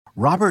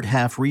Robert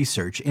Half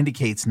research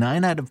indicates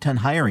 9 out of 10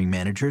 hiring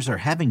managers are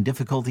having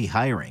difficulty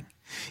hiring.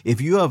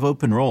 If you have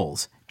open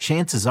roles,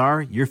 chances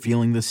are you're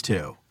feeling this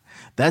too.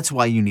 That's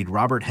why you need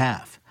Robert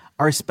Half.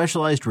 Our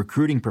specialized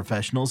recruiting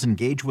professionals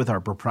engage with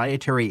our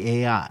proprietary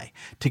AI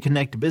to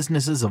connect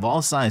businesses of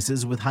all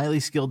sizes with highly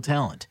skilled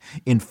talent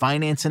in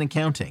finance and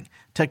accounting,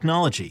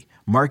 technology,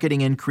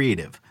 marketing and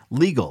creative,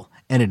 legal,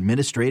 and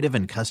administrative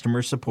and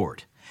customer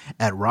support.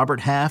 At Robert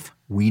Half,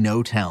 we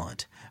know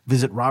talent.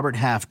 Visit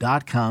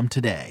roberthalf.com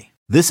today.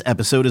 This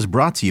episode is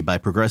brought to you by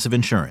Progressive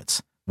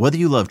Insurance. Whether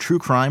you love true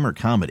crime or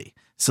comedy,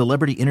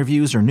 celebrity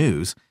interviews or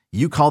news,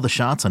 you call the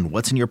shots on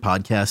what's in your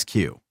podcast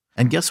queue.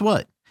 And guess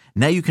what?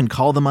 Now you can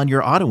call them on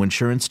your auto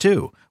insurance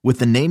too with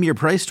the Name Your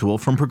Price tool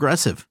from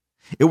Progressive.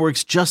 It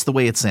works just the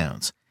way it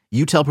sounds.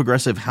 You tell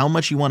Progressive how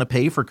much you want to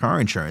pay for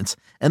car insurance,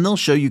 and they'll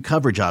show you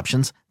coverage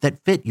options that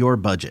fit your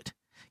budget.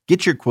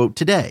 Get your quote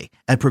today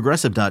at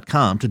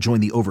Progressive.com to join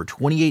the over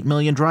 28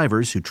 million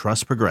drivers who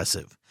trust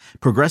Progressive.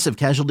 Progressive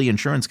Casualty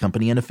Insurance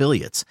Company and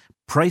Affiliates.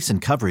 Price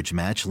and coverage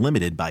match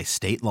limited by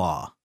state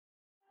law.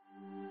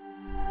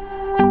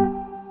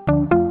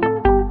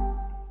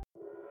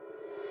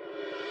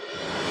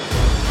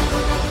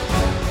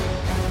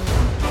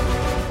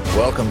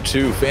 Welcome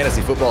to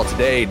Fantasy Football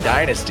Today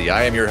Dynasty.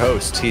 I am your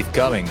host, Heath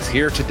Cummings,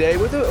 here today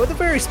with a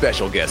very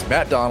special guest,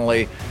 Matt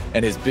Donnelly,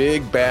 and his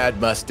big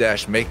bad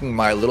mustache, making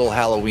my little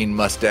Halloween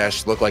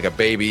mustache look like a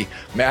baby.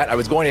 Matt, I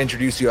was going to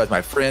introduce you as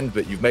my friend,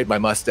 but you've made my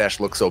mustache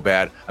look so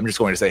bad. I'm just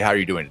going to say, how are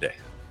you doing today?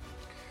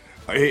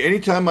 Hey,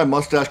 anytime my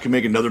mustache can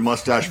make another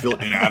mustache feel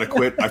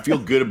inadequate, I feel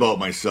good about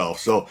myself.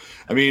 So,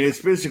 I mean,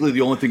 it's basically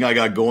the only thing I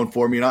got going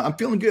for me, and I'm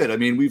feeling good. I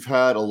mean, we've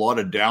had a lot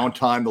of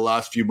downtime the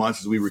last few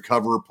months as we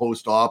recover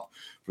post-op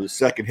for the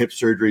second hip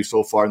surgery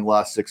so far in the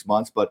last 6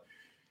 months, but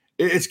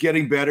it's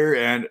getting better.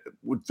 And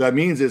what that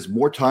means is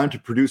more time to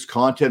produce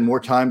content, more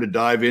time to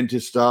dive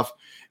into stuff,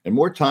 and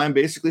more time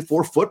basically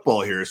for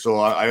football here. So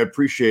I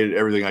appreciate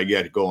everything I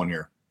get going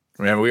here.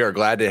 Man, we are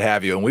glad to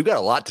have you, and we've got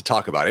a lot to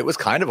talk about. It was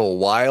kind of a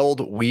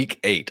wild week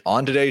 8.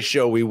 On today's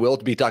show, we will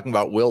be talking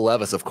about Will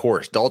Levis, of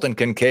course, Dalton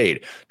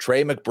Kincaid,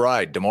 Trey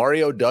McBride,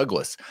 Demario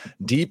Douglas,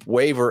 deep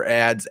waiver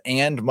ads,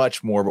 and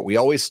much more. But we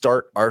always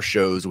start our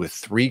shows with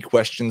 3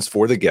 questions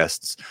for the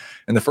guests.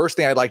 And the first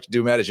thing I'd like to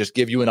do, Matt, is just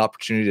give you an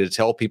opportunity to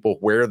tell people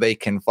where they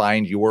can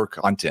find your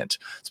content,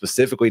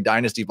 specifically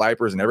Dynasty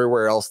Vipers and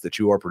everywhere else that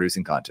you are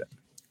producing content.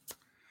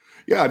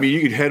 Yeah, I mean, you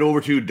could head over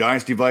to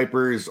Dynasty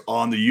Vipers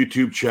on the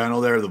YouTube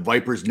channel there, the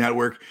Vipers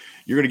Network.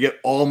 You're going to get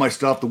all my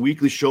stuff, the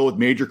weekly show with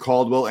Major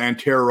Caldwell and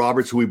Tara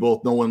Roberts, who we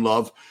both know and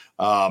love.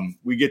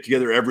 We get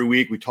together every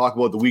week. We talk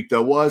about the week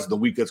that was, the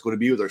week that's going to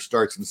be with our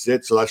starts and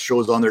sits. So that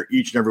show's on there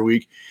each and every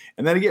week.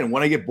 And then again,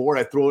 when I get bored,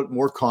 I throw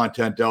more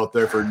content out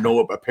there for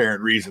no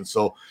apparent reason.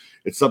 So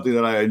it's something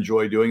that I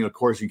enjoy doing. And of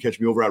course, you can catch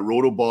me over at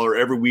Rotoballer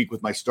every week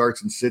with my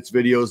starts and sits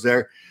videos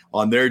there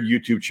on their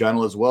YouTube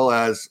channel, as well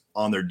as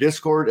on their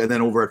Discord, and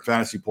then over at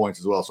Fantasy Points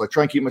as well. So I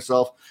try and keep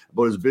myself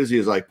about as busy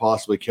as I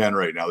possibly can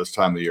right now this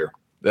time of the year.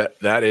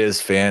 That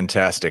is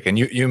fantastic. And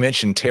you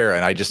mentioned Tara,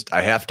 and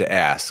I have to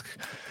ask,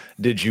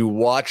 did you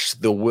watch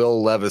the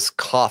Will Levis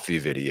coffee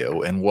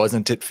video, and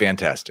wasn't it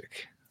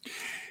fantastic?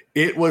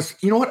 It was,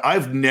 you know what?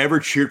 I've never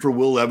cheered for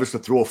Will Levis to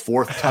throw a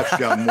 4th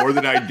touchdown more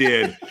than I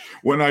did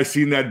when I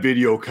seen that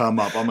video come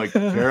up. I'm like,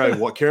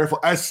 careful.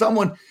 As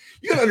someone,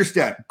 you got to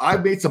understand,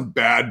 I've made some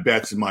bad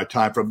bets in my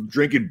time, from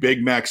drinking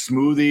Big Mac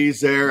smoothies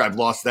there. I've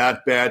lost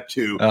that bet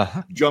to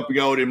jumping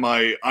out in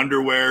my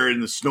underwear in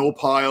the snow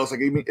piles.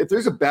 Like, I mean, if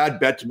there's a bad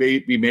bet to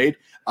be made,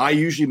 I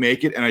usually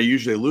make it and I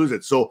usually lose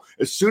it. So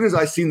as soon as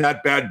I seen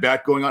that bad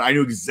bet going on, I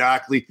knew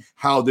exactly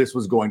how this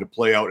was going to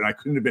play out, and I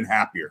couldn't have been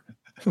happier.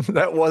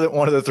 That wasn't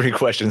one of the 3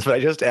 questions, but I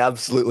just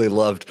absolutely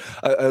loved.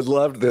 I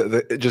loved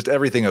the just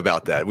everything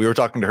about that. We were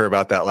talking to her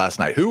about that last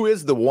night. Who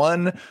is the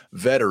one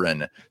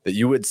veteran that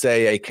you would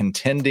say a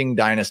contending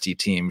dynasty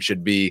team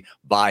should be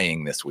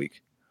buying this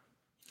week?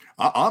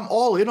 I'm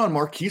all in on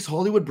Marquise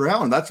Hollywood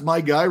Brown. That's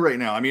my guy right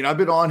now. I mean, I've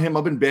been on him.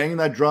 I've been banging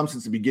that drum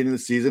since the beginning of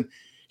the season.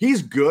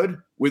 He's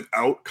good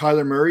without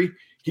Kyler Murray.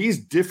 He's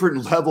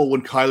different level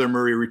when Kyler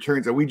Murray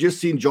returns. And we just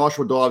seen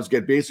Joshua Dobbs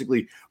get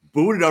basically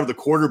booted out of the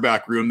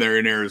quarterback room there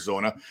in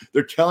Arizona.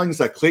 They're telling us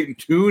that Clayton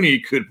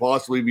Tooney could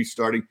possibly be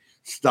starting.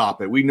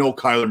 Stop it. We know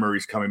Kyler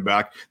Murray's coming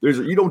back.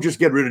 You don't just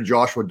get rid of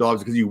Joshua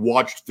Dobbs because you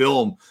watched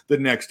film the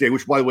next day,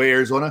 which, by the way,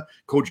 Arizona,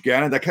 Coach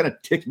Gannon, that kind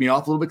of ticked me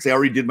off a little bit because I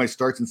already did my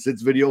starts and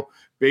sits video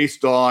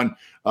based on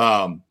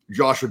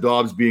Joshua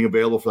Dobbs being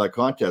available for that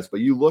contest. But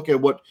you look at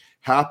what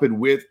happened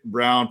with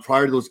Brown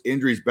prior to those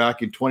injuries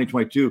back in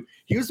 2022.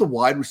 He was the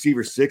wide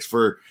receiver 6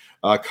 for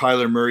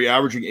Kyler Murray,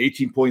 averaging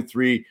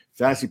 18.3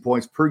 fantasy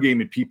points per game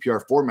in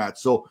PPR format.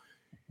 So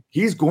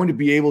he's going to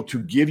be able to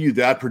give you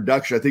that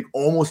production, I think,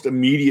 almost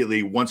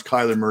immediately once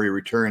Kyler Murray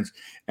returns.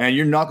 And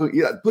you're not going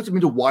to, puts him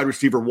into wide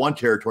receiver 1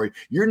 territory.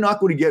 You're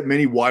not going to get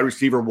many wide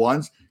receiver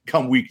 1s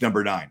come week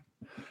number 9.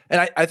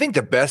 And I think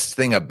the best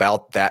thing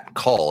about that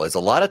call is a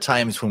lot of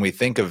times when we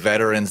think of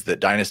veterans that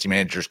dynasty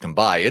managers can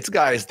buy, it's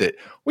guys that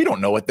we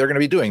don't know what they're going to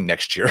be doing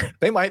next year.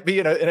 They might be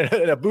in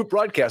a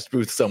broadcast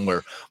booth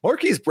somewhere.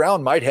 Marquise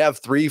Brown might have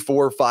 3,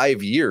 4,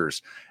 5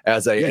 years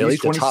as at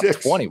least a top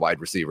 20 wide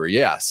receiver.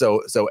 Yeah.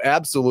 So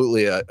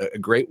absolutely a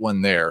great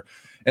one there.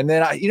 And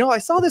then I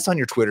saw this on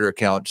your Twitter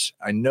account.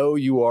 I know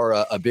you are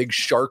a big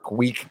Shark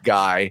Week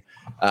guy.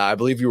 I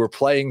believe you were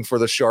playing for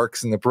the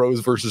Sharks in the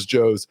Pros versus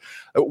Joes.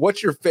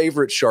 What's your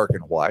favorite shark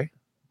and why?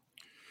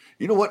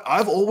 You know what?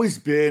 I've always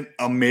been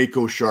a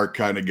Mako shark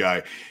kind of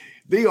guy.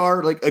 They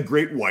are like a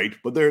great white,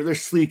 but they're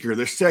sleeker,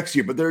 they're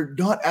sexier, but they're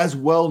not as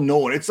well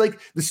known. It's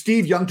like the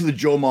Steve Young to the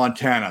Joe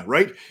Montana,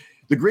 right?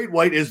 The great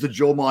white is the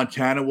Joe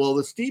Montana. Well,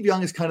 the Steve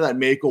Young is kind of that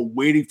Mako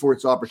waiting for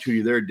its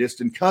opportunity. They're a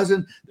distant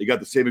cousin. They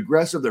got the same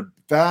aggressive. They're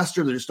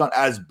faster. They're just not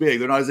as big.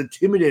 They're not as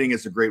intimidating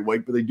as the great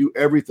white, but they do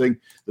everything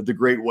that the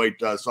great white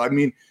does. So, I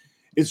mean,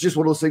 it's just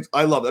one of those things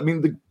I love. I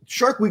mean, the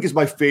Shark Week is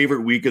my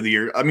favorite week of the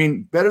year. I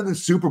mean, better than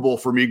Super Bowl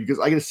for me because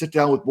I get to sit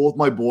down with both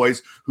my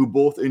boys who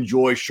both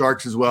enjoy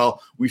sharks as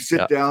well. We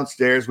sit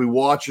downstairs, we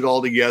watch it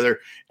all together,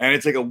 and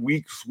it's like a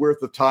week's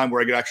worth of time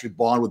where I can actually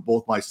bond with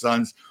both my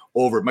sons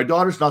over it. My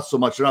daughter's not so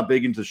much. They're not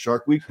big into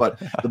Shark Week, but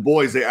the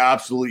boys, they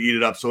absolutely eat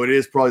it up. So it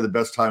is probably the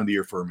best time of the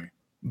year for me.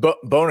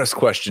 Bonus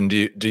question.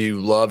 Do you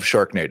love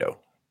Sharknado?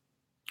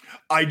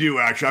 I do,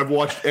 actually. I've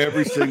watched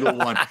every single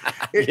one.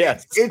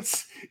 Yes.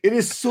 It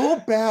is so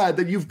bad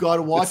that you've got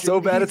to watch it. So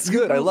bad it's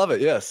good. I love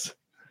it. Yes.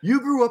 You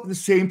grew up in the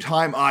same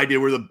time I did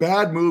where the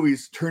bad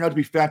movies turned out to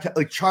be fantastic.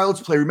 Like Child's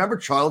Play. Remember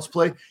Child's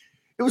Play?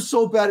 It was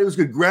so bad it was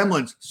good.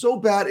 Gremlins, so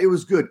bad it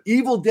was good.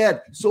 Evil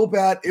Dead, so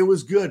bad it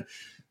was good.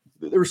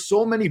 There were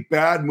so many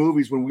bad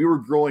movies when we were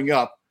growing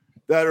up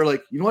that are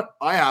like, you know what?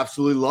 I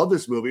absolutely love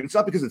this movie. And it's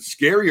not because it's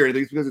scary or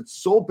anything. It's because it's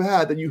so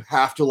bad that you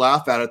have to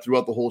laugh at it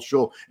throughout the whole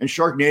show. And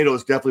Sharknado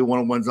is definitely one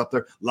of the ones up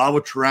there.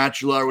 Lava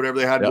Tarantula or whatever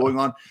they had going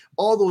on.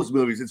 All those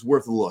movies, it's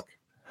worth a look.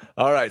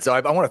 All right. So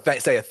I want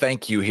to say a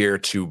thank you here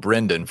to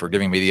Brendan for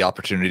giving me the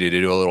opportunity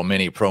to do a little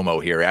mini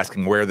promo here,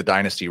 asking where the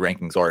Dynasty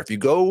rankings are. If you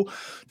go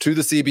to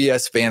the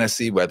CBS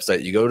Fantasy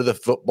website, you go to the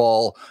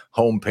football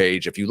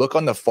homepage. If you look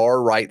on the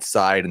far right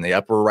side in the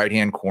upper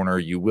right-hand corner,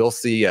 you will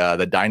see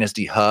the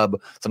Dynasty Hub.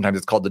 Sometimes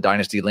it's called the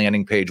Dynasty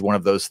landing page, one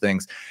of those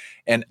things.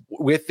 And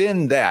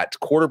within that,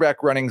 quarterback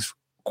rankings,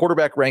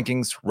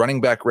 running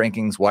back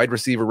rankings, wide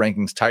receiver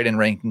rankings, tight end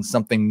rankings,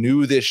 something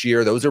new this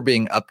year. Those are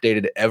being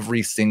updated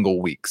every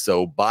single week.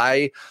 So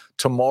by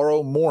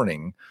tomorrow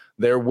morning,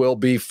 there will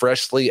be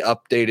freshly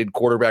updated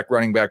quarterback,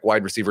 running back,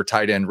 wide receiver,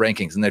 tight end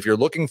rankings. And if you're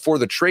looking for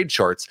the trade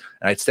charts,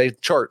 and I'd say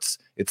charts,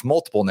 it's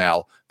multiple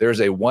now.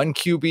 There's a 1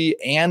 QB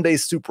and a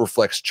super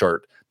flex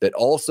chart that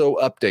also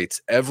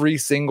updates every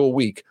single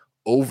week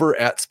over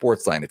at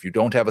Sportsline. If you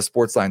don't have a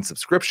Sportsline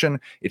subscription,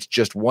 it's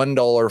just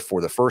 $1 for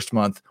the first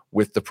month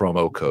with the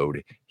promo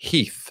code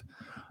Heath.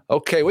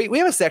 Okay, we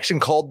have a section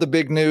called The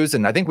Big News,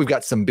 and I think we've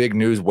got some big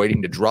news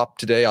waiting to drop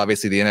today.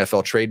 Obviously, the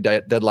NFL trade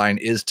deadline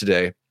is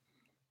today.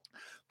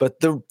 But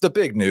the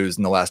big news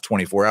in the last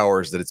 24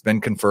 hours that it's been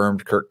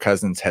confirmed Kirk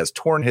Cousins has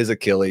torn his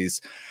Achilles.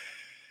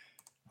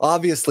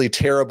 Obviously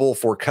terrible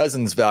for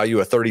Cousins' value,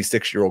 a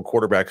 36-year-old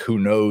quarterback who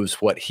knows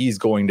what he's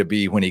going to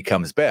be when he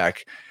comes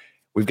back.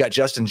 We've got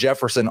Justin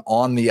Jefferson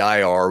on the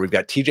IR. We've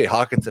got TJ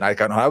Hawkinson.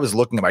 I was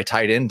looking at my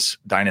tight end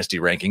dynasty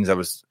rankings. I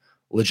was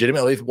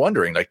legitimately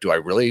wondering, like, do I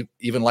really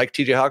even like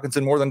TJ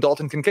Hawkinson more than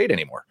Dalton Kincaid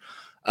anymore?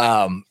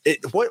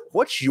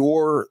 What's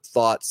your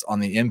thoughts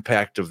on the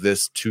impact of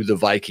this to the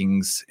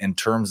Vikings in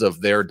terms of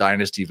their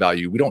dynasty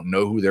value? We don't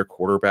know who their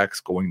quarterback's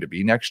going to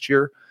be next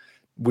year.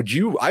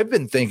 I've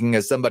been thinking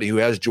as somebody who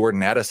has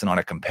Jordan Addison on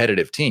a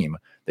competitive team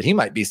that he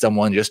might be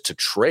someone just to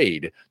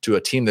trade to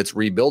a team that's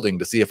rebuilding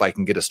to see if I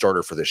can get a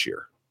starter for this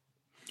year.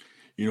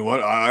 You know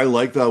what? I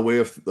like that way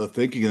of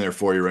thinking in there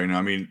for you right now.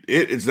 I mean,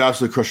 it's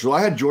absolutely crucial.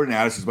 I had Jordan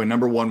Addison as my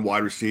number one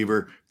wide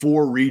receiver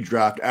for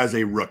redraft as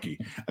a rookie.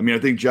 I mean, I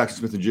think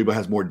Jackson Smith-Njigba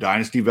has more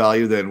dynasty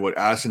value than what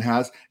Addison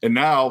has. And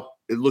now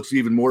it looks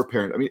even more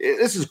apparent. I mean,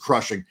 this is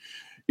crushing.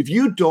 If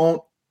you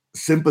don't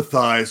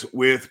sympathize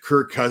with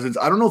Kirk Cousins,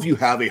 I don't know if you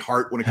have a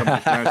heart when it comes to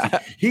fantasy.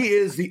 He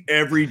is the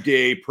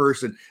everyday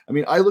person. I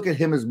mean, I look at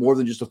him as more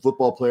than just a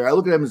football player. I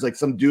look at him as like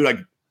some dude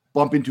I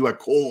bump into at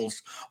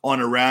Kohl's on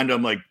a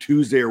random like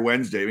Tuesday or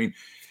Wednesday. I mean,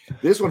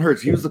 this one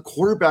hurts. He was the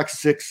quarterback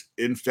 6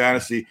 in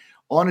fantasy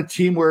on a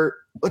team where,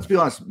 let's be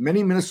honest,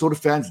 many Minnesota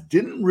fans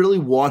didn't really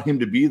want him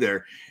to be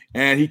there.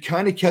 And he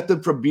kind of kept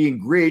them from being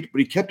great, but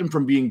he kept them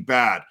from being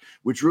bad,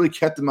 which really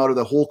kept them out of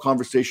the whole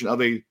conversation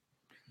of a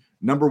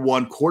number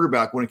one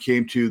quarterback when it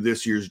came to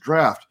this year's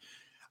draft.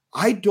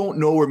 I don't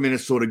know where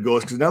Minnesota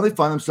goes because now they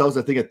find themselves,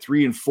 I think, at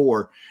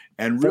 3-4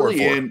 and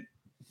really in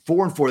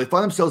 4-4. They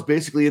find themselves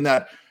basically in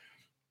that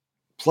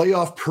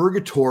playoff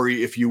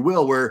purgatory, if you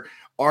will, where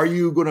are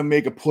you going to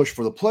make a push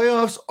for the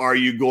playoffs? Are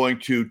you going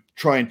to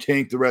try and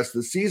tank the rest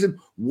of the season?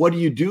 What do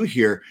you do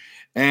here?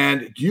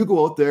 And do you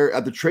go out there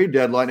at the trade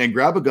deadline and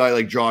grab a guy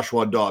like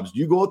Joshua Dobbs? Do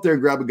you go out there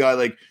and grab a guy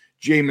like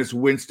Jameis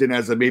Winston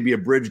as maybe a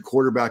bridge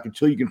quarterback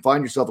until you can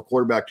find yourself a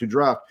quarterback to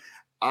draft?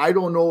 I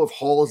don't know if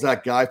Hall is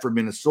that guy for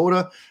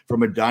Minnesota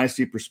from a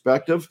dynasty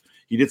perspective.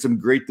 He did some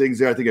great things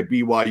there, I think, at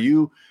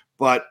BYU,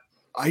 but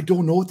I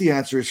don't know what the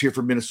answer is here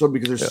for Minnesota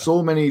because there's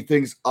so many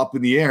things up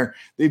in the air.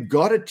 They've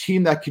got a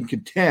team that can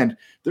contend.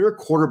 They're a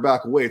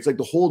quarterback away. It's like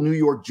the whole New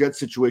York Jets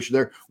situation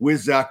there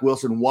with Zach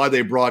Wilson, why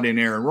they brought in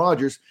Aaron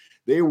Rodgers.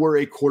 They were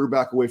a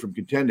quarterback away from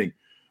contending.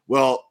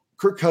 Well,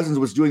 Kirk Cousins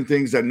was doing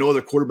things that no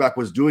other quarterback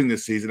was doing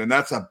this season, and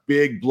that's a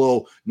big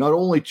blow, not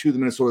only to the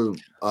Minnesota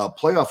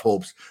playoff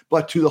hopes,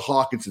 but to the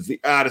Hawkinsons, the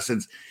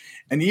Addisons,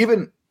 and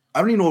even I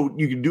don't even know what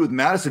you can do with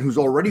Madison, who's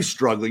already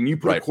struggling. You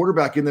put a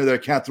quarterback in there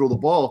that can't throw the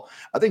ball.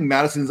 I think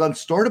Madison's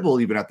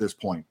unstartable even at this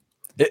point.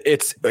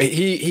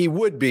 He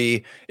would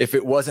be if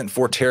it wasn't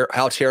for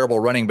how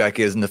terrible running back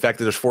is and the fact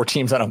that there's 4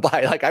 teams on a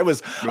bye. Like I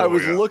was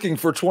looking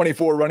for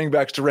 24 running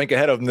backs to rank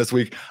ahead of them this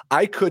week.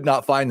 I could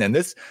not find them.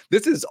 This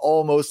is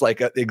almost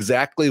like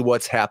exactly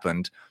what's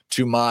happened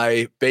to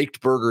my Baked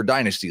Burger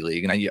Dynasty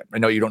League. And I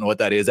know you don't know what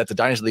that is. That's a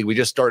Dynasty League we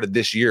just started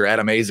this year.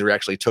 Adam Azer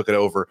actually took it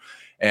over.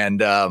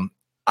 And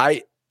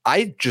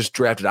I just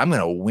drafted, I'm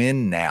going to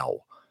win now.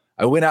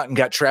 I went out and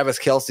got Travis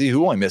Kelce,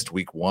 who only missed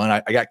week 1.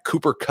 I got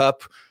Cooper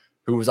Kupp,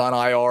 who was on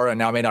IR and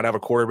now may not have a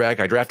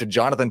quarterback. I drafted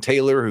Jonathan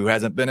Taylor, who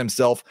hasn't been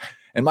himself.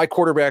 And my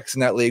quarterbacks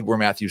in that league were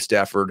Matthew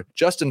Stafford,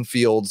 Justin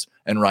Fields,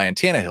 and Ryan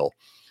Tannehill.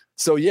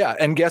 So, yeah,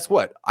 and guess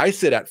what? I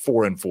sit at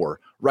 4-4,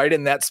 right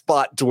in that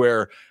spot to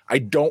where I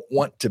don't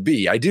want to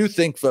be. I do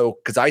think, though,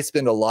 because I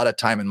spend a lot of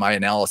time in my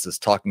analysis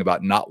talking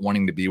about not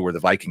wanting to be where the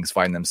Vikings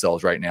find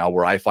themselves right now,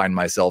 where I find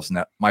myself in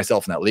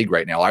that league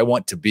right now. I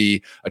want to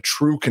be a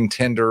true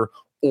contender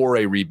or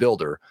a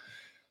rebuilder,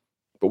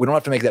 but we don't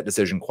have to make that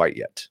decision quite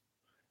yet.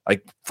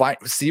 Like,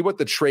 see what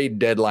the trade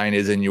deadline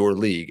is in your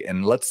league,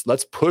 and let's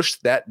push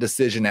that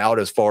decision out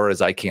as far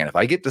as I can. If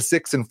I get to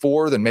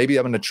 6-4, then maybe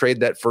I'm going to trade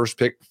that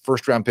first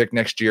round pick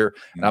next year,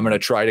 and I'm going to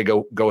try to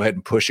go ahead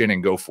and push in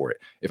and go for it.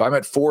 If I'm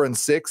at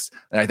 4-6,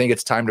 then I think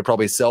it's time to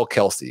probably sell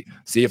Kelce.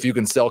 See if you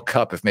can sell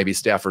Kupp if maybe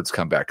Stafford's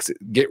come back.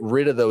 Get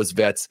rid of those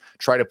vets.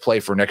 Try to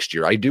play for next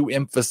year. I do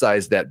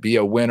emphasize that be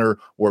a winner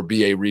or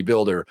be a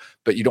rebuilder,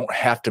 but you don't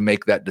have to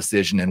make that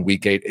decision in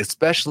week 8,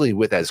 especially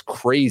with as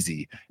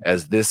crazy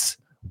as this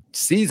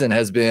season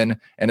has been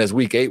and as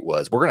week 8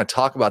 was. We're going to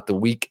talk about the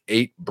week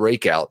 8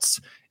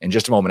 breakouts in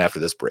just a moment after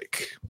this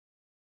break.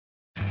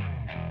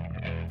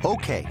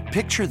 Okay,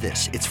 picture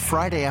this. It's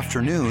Friday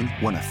afternoon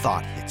when a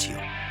thought hits you.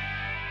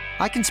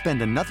 I can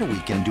spend another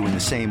weekend doing the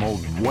same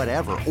old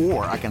whatever,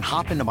 or I can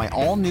hop into my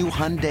all-new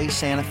Hyundai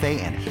Santa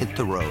Fe and hit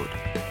the road.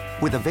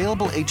 With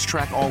available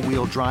H-Track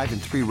all-wheel drive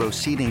and 3-row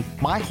seating,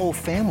 my whole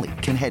family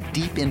can head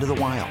deep into the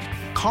wild.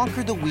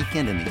 Conquer the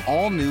weekend in the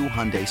all-new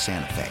Hyundai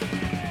Santa Fe.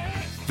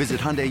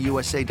 Visit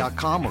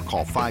HyundaiUSA.com or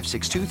call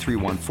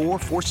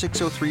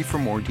 562-314-4603 for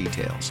more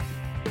details.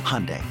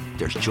 Hyundai,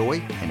 there's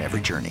joy in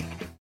every journey.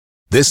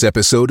 This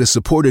episode is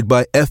supported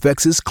by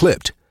FX's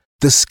Clipped,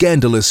 the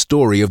scandalous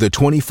story of the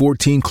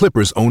 2014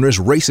 Clippers owner's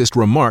racist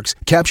remarks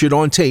captured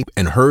on tape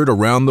and heard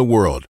around the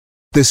world.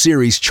 The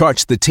series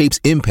charts the tape's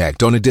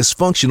impact on a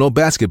dysfunctional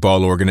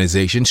basketball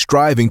organization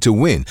striving to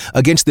win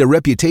against their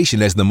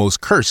reputation as the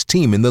most cursed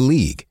team in the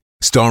league.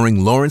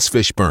 Starring Lawrence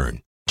Fishburne,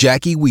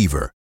 Jackie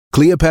Weaver,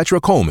 Cleopatra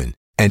Coleman,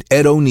 and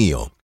Ed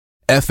O'Neill.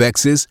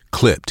 FX's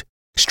Clipped,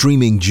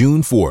 streaming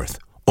June 4th,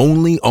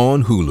 only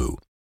on Hulu.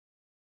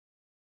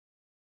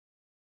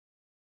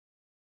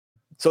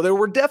 So there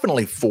were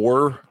definitely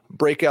 4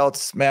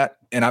 breakouts, Matt,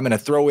 and I'm going to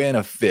throw in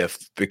a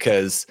 5th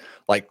because,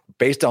 like,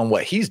 based on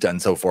what he's done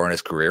so far in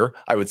his career,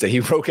 I would say he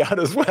broke out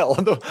as well.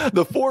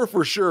 The 4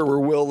 for sure were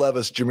Will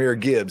Levis, Jahmyr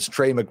Gibbs,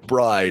 Trey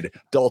McBride,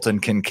 Dalton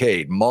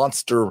Kincaid.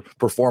 Monster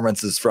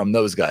performances from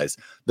those guys.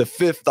 The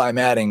 5th, I'm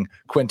adding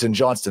Quentin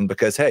Johnston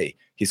because, hey,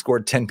 he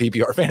scored 10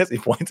 PPR fantasy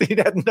points. He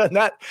hadn't done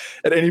that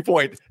at any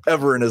point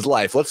ever in his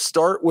life. Let's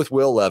start with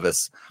Will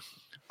Levis.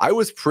 I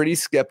was pretty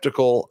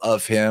skeptical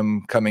of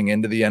him coming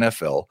into the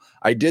NFL.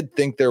 I did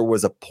think there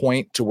was a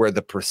point to where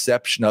the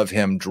perception of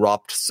him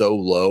dropped so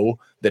low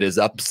that his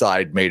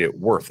upside made it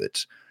worth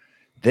it.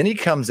 Then he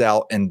comes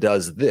out and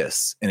does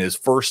this in his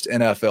first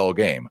NFL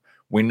game.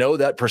 We know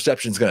that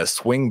perception is going to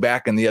swing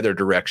back in the other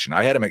direction.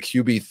 I had him at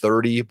QB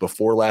 30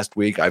 before last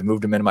week. I've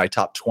moved him into my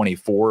top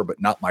 24, but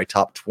not my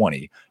top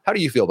 20. How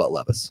do you feel about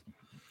Levis?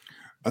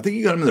 I think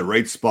you got him in the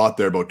right spot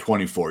there, about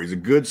 24. He's a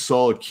good,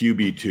 solid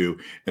QB2.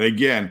 And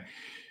again,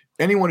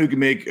 anyone who can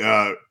make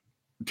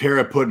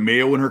Tara put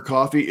mayo in her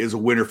coffee is a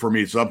winner for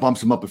me. So that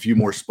bumps him up a few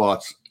more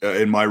spots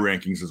in my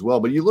rankings as well.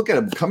 But you look at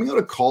him coming out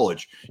of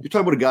college, you're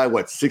talking about a guy,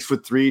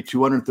 6'3",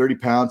 230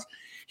 pounds.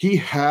 He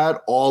had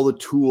all the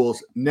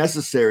tools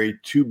necessary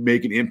to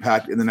make an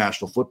impact in the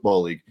National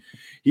Football League.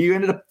 He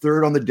ended up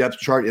 3rd on the depth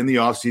chart in the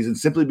offseason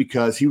simply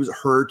because he was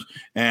hurt.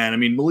 And, I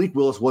mean, Malik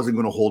Willis wasn't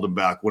going to hold him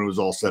back when it was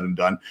all said and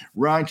done.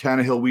 Ryan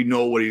Tannehill, we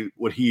know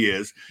what he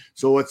is.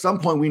 So at some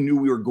point, we knew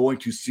we were going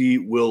to see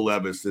Will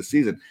Levis this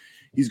season.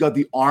 He's got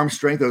the arm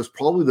strength that was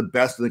probably the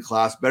best in the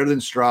class, better than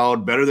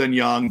Stroud, better than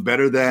Young,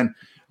 better than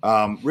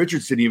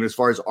Richardson, even as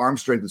far as arm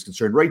strength is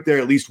concerned, right there,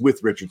 at least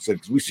with Richardson,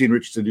 because we've seen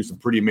Richardson do some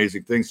pretty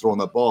amazing things throwing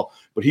that ball,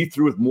 but he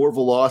threw with more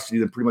velocity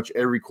than pretty much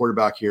every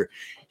quarterback here.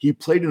 He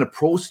played in a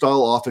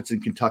pro-style offense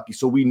in Kentucky,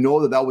 so we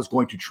know that was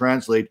going to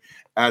translate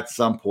at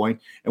some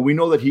point, and we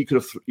know that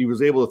he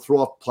was able to throw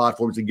off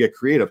platforms and get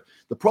creative.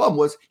 The problem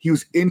was he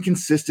was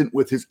inconsistent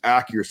with his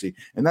accuracy,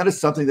 and that is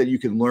something that you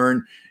can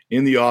learn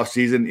in the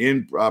offseason,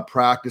 in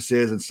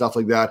practices and stuff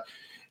like that.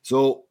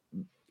 So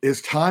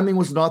his timing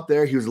was not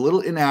there. He was a little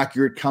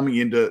inaccurate coming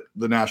into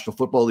the National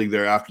Football League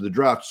there after the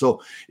draft.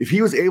 So if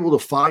he was able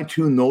to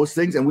fine-tune those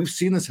things, and we've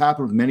seen this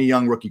happen with many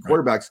young rookie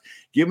quarterbacks,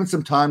 given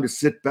some time to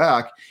sit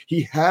back,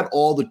 he had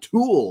all the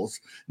tools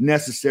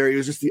necessary. It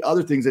was just the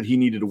other things that he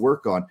needed to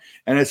work on.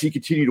 And as he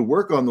continued to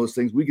work on those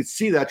things, we could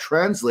see that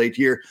translate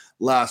here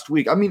last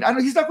week. I mean, I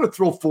know he's not going to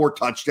throw 4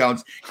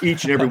 touchdowns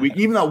each and every week.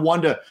 Even that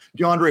one to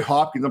DeAndre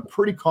Hopkins, I'm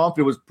pretty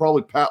confident was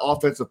probably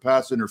offensive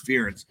pass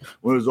interference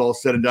when it was all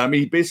said and done. I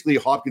mean, basically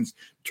Hopkins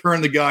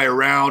turned the guy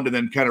around and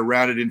then kind of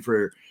ran it in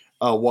for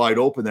wide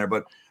open there.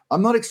 But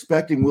I'm not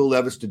expecting Will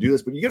Levis to do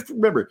this, but you have to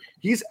remember,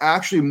 he's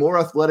actually more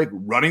athletic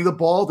running the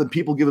ball than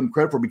people give him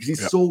credit for because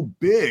he's so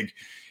big.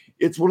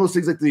 It's one of those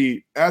things like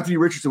the Anthony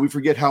Richardson. We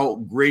forget how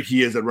great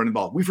he is at running the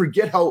ball. We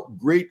forget how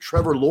great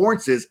Trevor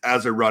Lawrence is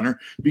as a runner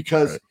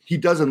because he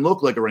doesn't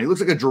look like a runner. He looks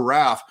like a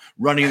giraffe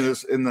running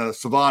in the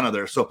savannah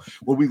there. So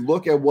when we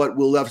look at what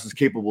Will Levis is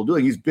capable of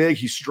doing, he's big,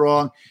 he's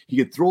strong, he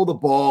can throw the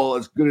ball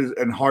as good as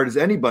and hard as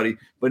anybody.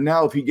 But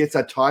now if he gets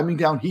that timing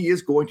down, he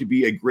is going to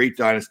be a great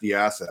dynasty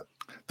asset.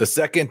 The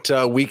second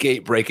Week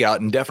 8 breakout,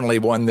 and definitely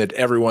one that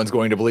everyone's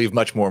going to believe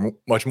much more.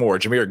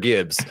 Jahmyr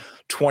Gibbs,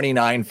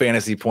 29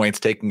 fantasy points,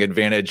 taking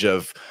advantage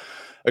of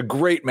a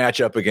great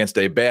matchup against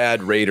a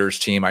bad Raiders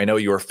team. I know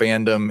your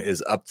fandom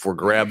is up for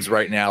grabs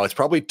right now. It's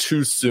probably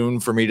too soon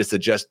for me to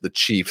suggest the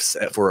Chiefs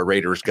for a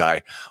Raiders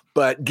guy.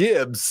 But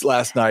Gibbs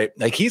last night,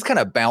 he's kind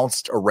of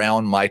bounced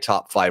around my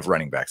top 5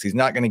 running backs. He's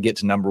not going to get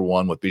to number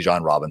 1 with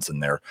Bijan Robinson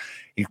there.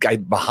 He's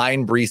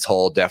behind Breece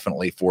Hall,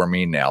 definitely for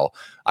me now.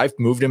 I've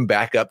moved him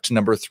back up to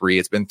number 3.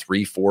 It's been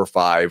 3, 4,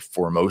 5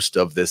 for most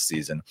of this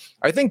season.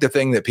 I think the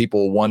thing that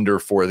people wonder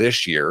for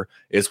this year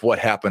is what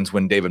happens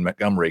when David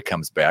Montgomery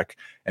comes back.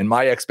 And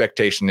my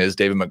expectation is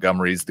David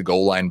Montgomery's the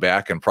goal line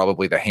back and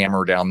probably the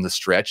hammer down the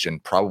stretch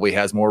and probably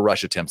has more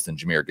rush attempts than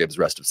Jahmyr Gibbs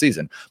rest of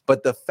season.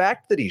 But the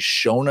fact that he's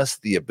shown us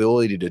the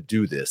ability to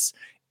do this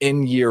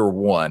in year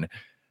 1,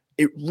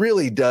 it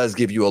really does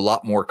give you a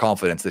lot more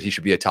confidence that he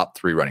should be a top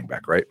 3 running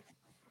back, right?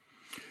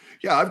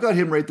 Yeah, I've got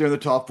him right there in the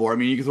top 4. I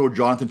mean, you can throw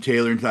Jonathan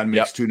Taylor into that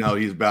mix too now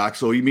he's back.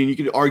 So, you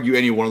could argue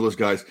any one of those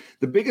guys.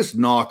 The biggest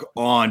knock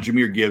on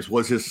Jahmyr Gibbs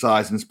was his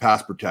size and his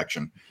pass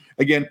protection.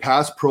 Again,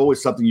 pass pro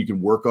is something you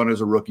can work on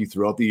as a rookie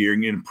throughout the year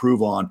and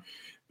improve on.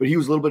 But he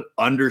was a little bit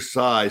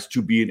undersized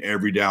to be an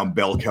every down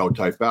bell cow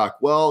type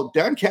back. Well,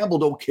 Dan Campbell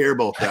don't care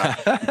about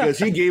that because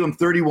he gave him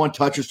 31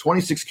 touches,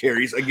 26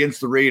 carries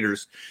against the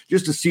Raiders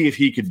just to see if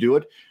he could do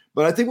it.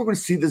 But I think we're going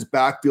to see this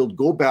backfield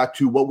go back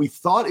to what we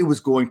thought it was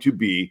going to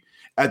be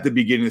at the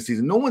beginning of the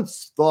season. No one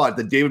thought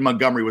that David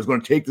Montgomery was going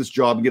to take this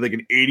job and get like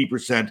an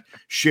 80%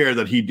 share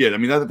that he did. I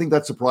mean, I think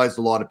that surprised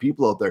a lot of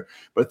people out there.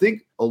 But I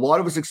think a lot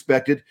of us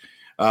expected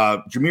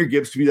Jahmyr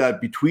Gibbs to be that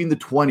between the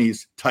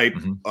 20s type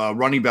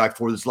running back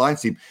for this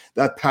Lions team,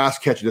 that pass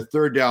catching, the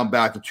third down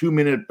back, the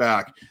 2-minute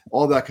back,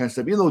 all that kind of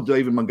stuff. Even though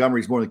David Montgomery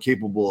is more than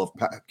capable of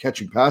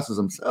catching passes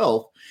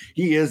himself,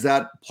 he is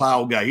that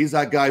plow guy. He's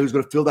that guy who's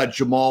going to fill that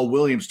Jamal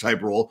Williams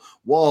type role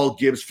while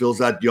Gibbs fills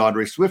that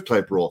DeAndre Swift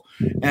type role.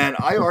 And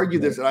I argue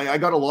this, and I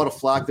got a lot of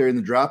flack there in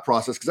the draft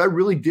process because I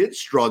really did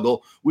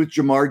struggle with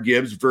Jahmyr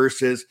Gibbs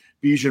versus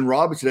Bijan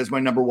Robinson as my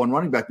number 1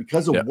 running back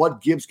because of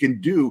what Gibbs can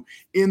do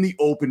in the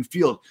open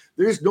field.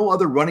 There's no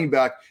other running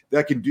back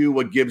that can do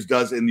what Gibbs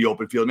does in the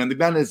open field. Man, the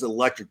man is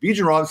electric.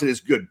 Bijan Robinson is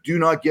good. Do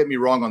not get me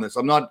wrong on this.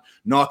 I'm not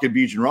knocking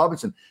Bijan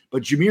Robinson,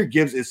 but Jahmyr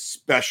Gibbs is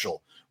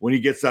special when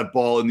he gets that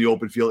ball in the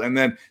open field. And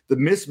then the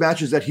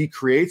mismatches that he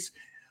creates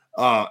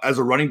as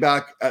a running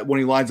back when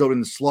he lines out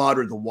in the slot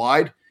or the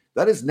wide,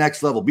 that is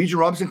next level. Bijan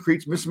Robinson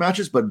creates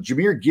mismatches, but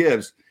Jahmyr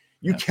Gibbs,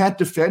 you can't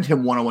defend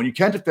him one-on-one. You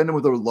can't defend him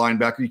with a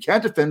linebacker. You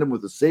can't defend him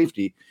with a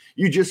safety.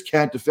 You just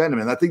can't defend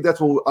him. And I think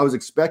that's what I was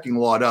expecting a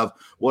lot of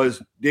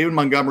was David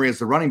Montgomery as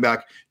the running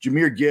back,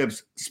 Jahmyr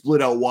Gibbs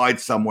split out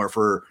wide somewhere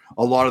for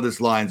a lot of this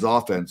Lions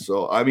offense.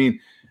 So, I mean,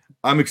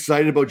 I'm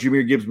excited about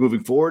Jahmyr Gibbs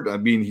moving forward. I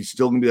mean, he's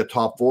still going to be the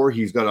top 4.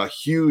 He's got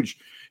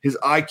his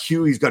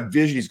IQ, he's got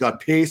vision, he's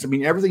got pace. I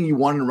mean, everything you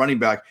want in a running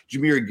back,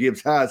 Jahmyr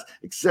Gibbs has,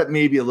 except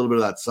maybe a little bit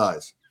of that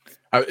size.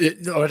 We're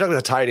talking about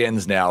the tight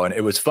ends now, and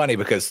it was funny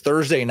because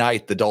Thursday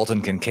night, the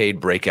Dalton Kincaid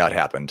breakout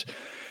happened.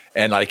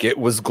 And it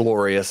was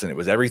glorious, and it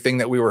was everything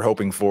that we were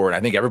hoping for. And I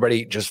think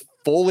everybody just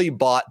fully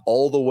bought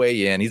all the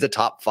way in. He's a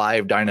top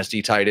 5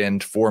 dynasty tight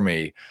end for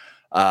me.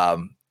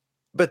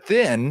 But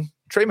then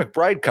Trey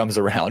McBride comes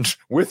around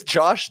with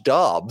Josh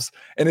Dobbs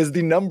and is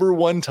the number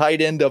 1 tight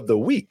end of the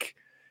week.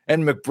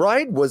 And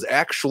McBride was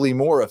actually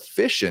more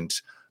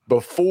efficient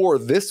before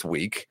this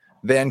week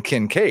than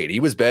Kincaid. He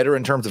was better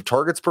in terms of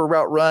targets per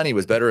route run. He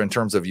was better in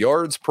terms of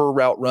yards per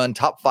route run,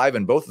 top 5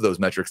 in both of those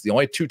metrics. The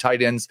only 2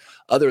 tight ends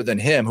other than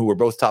him who were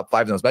both top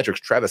 5 in those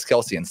metrics, Travis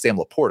Kelce and Sam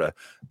Laporta.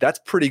 That's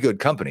pretty good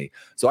company.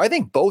 So I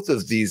think both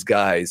of these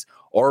guys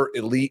are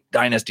elite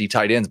dynasty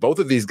tight ends. Both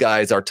of these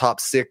guys are top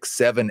 6,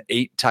 7,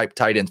 8 type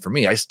tight ends for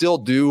me. I still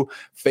do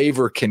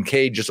favor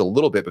Kincaid just a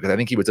little bit because I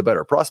think he was a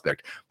better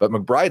prospect, but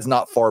McBride's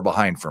not far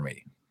behind for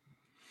me.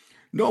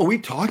 No, we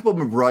talked about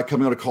McBride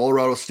coming out of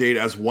Colorado State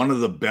as one of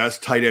the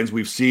best tight ends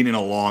we've seen in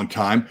a long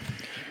time.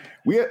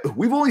 We've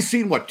only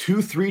seen,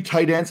 2-3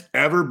 tight ends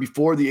ever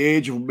before the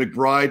age of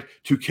McBride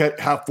to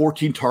have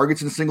 14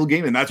 targets in a single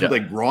game, and that's with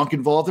Gronk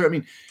involved there. I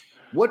mean,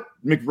 what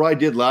McBride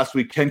did last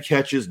week, 10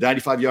 catches,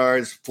 95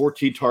 yards,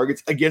 14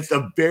 targets against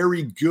a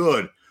very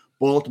good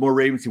Baltimore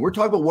Ravens team. We're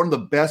talking about one of the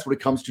best when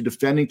it comes to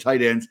defending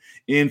tight ends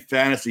in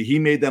fantasy. He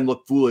made them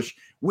look foolish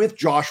with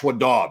Joshua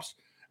Dobbs.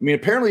 I mean,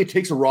 apparently it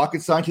takes a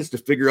rocket scientist to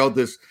figure out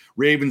this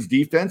Ravens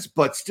defense,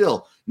 but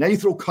still, now you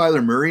throw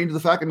Kyler Murray into the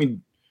fact. I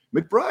mean,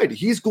 McBride,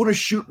 he's going to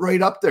shoot right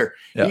up there.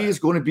 Yeah. He is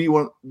going to be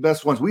one of the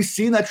best ones. We've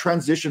seen that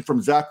transition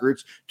from Zach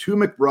Ertz to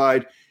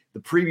McBride the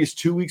previous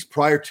 2 weeks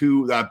prior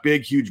to that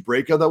big, huge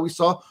breakout that we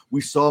saw.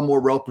 We saw more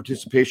route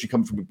participation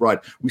coming from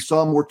McBride. We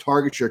saw more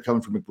target share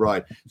coming from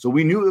McBride. So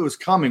we knew it was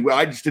coming.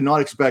 I just did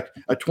not expect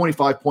a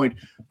 25-point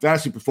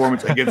fantasy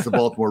performance against the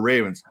Baltimore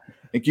Ravens.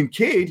 And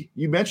Kincaid,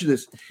 you mentioned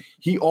this,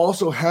 he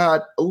also had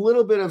a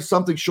little bit of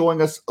something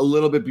showing us a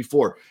little bit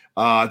before.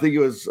 I think it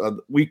was a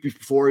week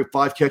before,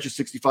 5 catches,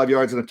 65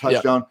 yards, and a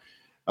touchdown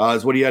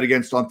is what he had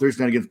on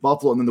Thursday night against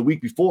Buffalo. And then the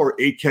week before,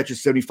 8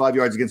 catches, 75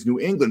 yards against New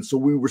England. So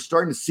we were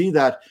starting to see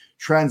that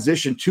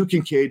transition to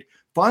Kincaid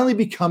finally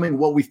becoming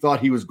what we thought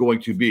he was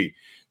going to be,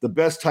 the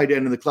best tight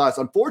end in the class.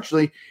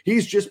 Unfortunately,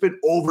 he's just been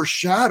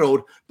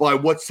overshadowed by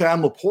what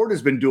Sam Laporta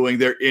has been doing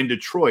there in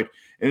Detroit.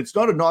 And it's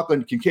not a knock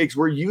on Kincaid because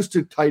we're used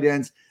to tight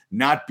ends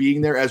not being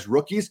there as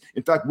rookies.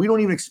 In fact, we don't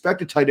even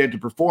expect a tight end to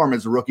perform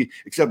as a rookie,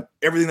 except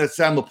everything that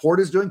Sam Laporta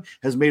is doing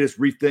has made us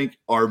rethink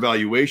our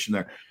evaluation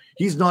there.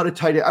 He's not a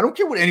tight end. I don't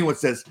care what anyone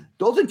says.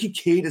 Dalton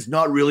Kincaid is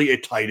not really a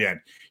tight end.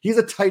 He's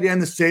a tight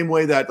end the same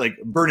way that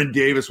Vernon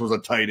Davis was a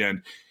tight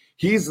end.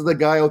 He's the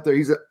guy out there.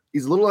 He's a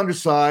little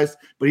undersized,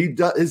 but he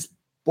does his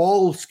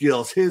ball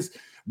skills, his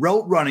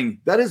route running,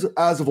 that is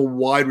as of a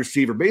wide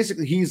receiver.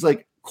 Basically, he's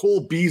like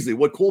Cole Beasley.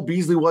 What Cole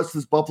Beasley was to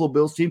this Buffalo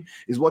Bills team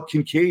is what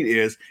Kincaid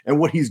is and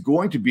what he's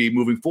going to be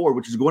moving forward,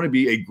 which is going to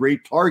be a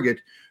great target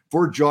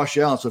for Josh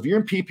Allen. So if you're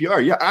in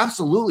PPR, yeah,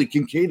 absolutely.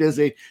 Kincaid is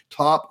a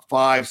top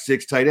 5,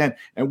 6 tight end.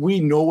 And we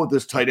know what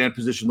this tight end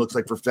position looks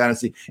like for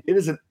fantasy. It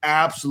is an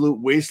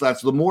absolute wasteland.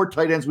 So the more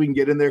tight ends we can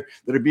get in there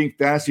that are being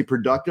fantasy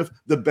productive,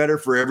 the better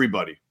for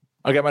everybody.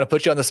 Okay, I'm going to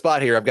put you on the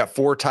spot here. I've got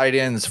 4 tight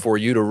ends for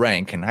you to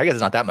rank. And I guess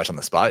it's not that much on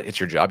the spot. It's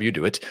your job. You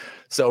do it.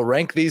 So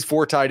rank these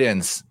 4 tight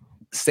ends: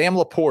 Sam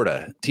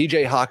Laporta,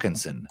 TJ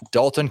Hawkinson,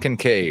 Dalton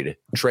Kincaid,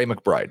 Trey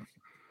McBride.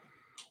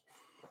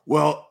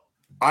 Well,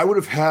 I would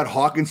have had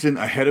Hawkinson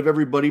ahead of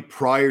everybody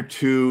prior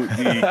to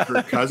the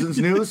Kirk Cousins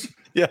news.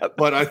 Yeah.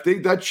 But I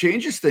think that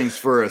changes things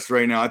for us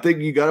right now. I think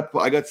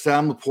I got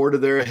Sam Laporta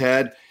there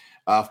ahead,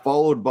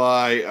 followed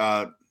by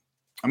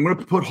I'm going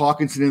to put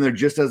Hawkinson in there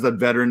just as a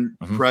veteran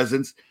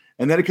presence.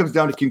 And then it comes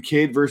down to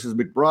Kincaid versus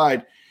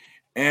McBride.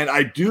 And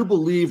I do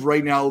believe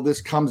right now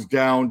this comes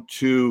down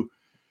to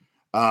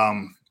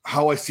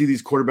how I see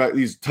these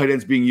tight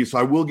ends being used. So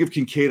I will give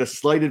Kincaid a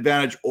slight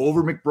advantage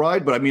over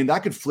McBride, but I mean,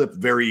 that could flip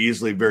very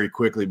easily, very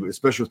quickly,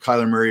 especially with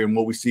Kyler Murray and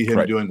what we see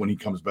him doing when he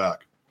comes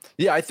back.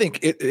 Yeah, I think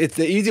it's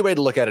the easy way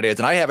to look at it is,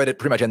 and I have it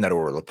pretty much in that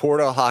order: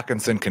 Laporta,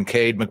 Hawkinson,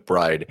 Kincaid,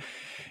 McBride.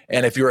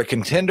 And if you're a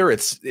contender,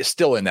 it's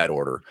still in that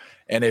order.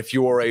 And if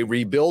you're a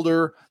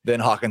rebuilder, then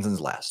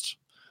Hawkinson's last.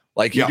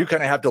 You do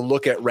kind of have to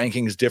look at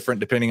rankings different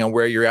depending on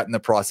where you're at in the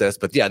process.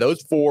 But yeah,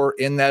 those 4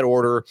 in that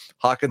order,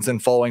 Hawkinson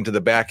falling to the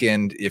back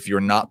end if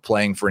you're not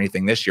playing for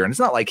anything this year. And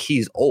it's not like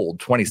he's old,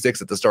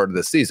 26 at the start of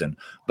the season,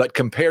 but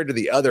compared to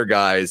the other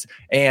guys,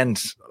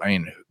 and I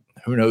mean,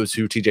 who knows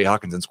who TJ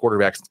Hawkinson's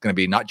quarterback is going to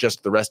be, not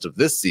just the rest of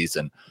this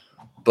season,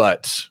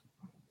 but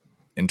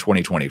in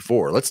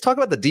 2024. Let's talk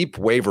about the deep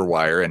waiver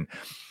wire. And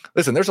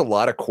listen, there's a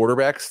lot of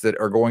quarterbacks that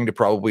are going to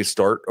probably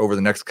start over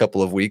the next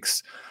couple of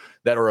weeks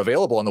that are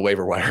available on the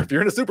waiver wire. If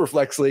you're in a super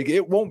flex league,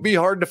 it won't be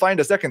hard to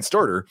find a second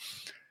starter.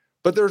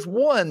 But there's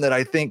one that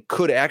I think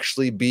could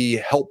actually be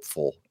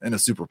helpful in a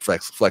super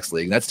flex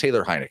league, and that's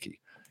Taylor Heineke.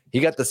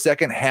 He got the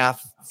second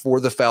half for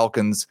the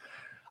Falcons,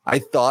 I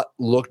thought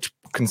looked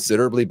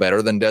considerably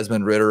better than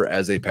Desmond Ridder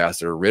as a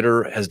passer.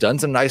 Ridder has done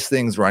some nice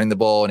things running the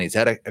ball, and he's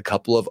had a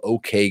couple of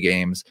okay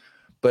games.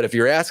 But if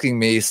you're asking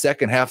me,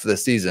 second half of the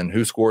season,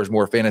 who scores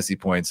more fantasy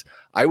points,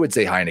 I would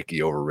say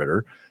Heineke over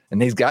Ridder.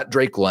 And he's got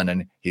Drake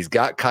London. He's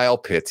got Kyle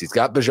Pitts. He's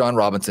got Bijan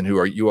Robinson,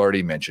 who you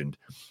already mentioned.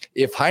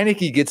 If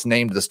Heineke gets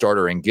named the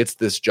starter and gets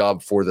this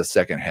job for the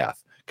second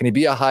half, can he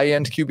be a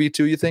high-end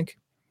QB2, you think?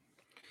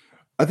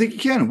 I think he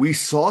can. We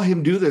saw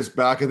him do this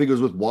back, I think it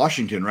was with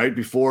Washington, right?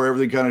 Before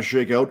everything kind of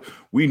shake out.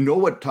 We know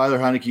what Taylor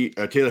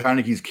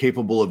Heineke's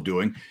capable of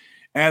doing.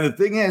 And the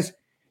thing is,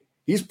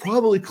 he's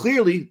probably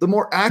clearly the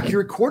more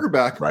accurate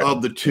quarterback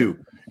of the two.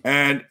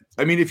 And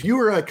I mean, if you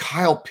were a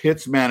Kyle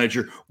Pitts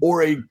manager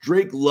or a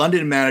Drake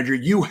London manager,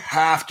 you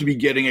have to be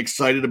getting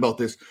excited about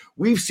this.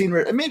 We've seen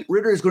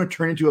Ritter is going to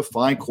turn into a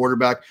fine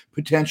quarterback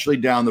potentially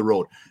down the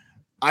road.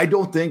 I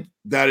don't think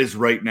that is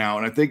right now.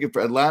 And I think if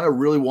Atlanta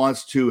really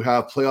wants to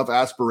have playoff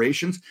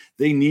aspirations,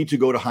 they need to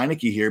go to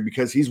Heineke here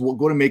because he's going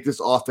to make this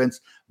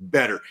offense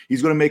better.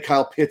 He's going to make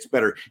Kyle Pitts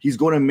better. He's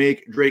going to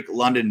make Drake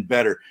London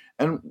better.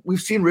 And we've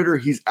seen Ritter,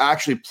 he's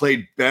actually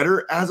played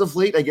better as of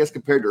late, I guess,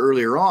 compared to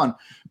earlier on.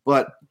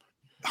 But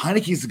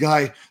Heineke's the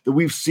guy that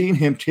we've seen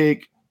him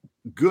take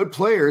good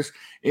players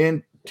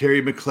in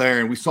Terry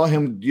McLaurin. We saw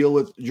him deal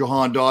with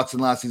Jahan Dotson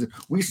last season.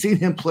 We've seen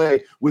him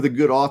play with a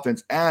good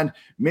offense and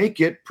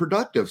make it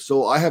productive.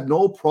 So I have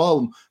no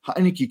problem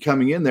Heineke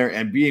coming in there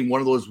and being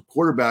one of those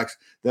quarterbacks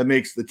that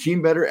makes the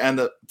team better and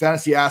the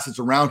fantasy assets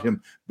around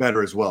him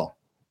better as well.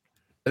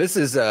 This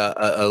is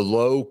a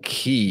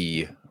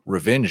low-key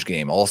revenge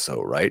game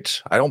also,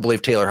 right? I don't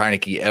believe Taylor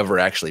Heineke ever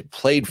actually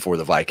played for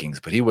the Vikings,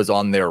 but he was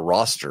on their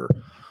roster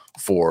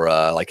for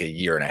like a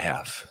year and a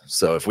half.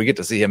 So if we get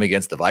to see him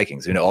against the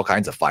Vikings, all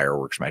kinds of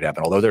fireworks might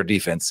happen, although their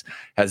defense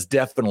has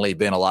definitely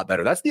been a lot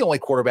better. That's the only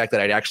quarterback that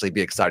I'd actually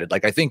be excited.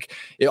 Like, I think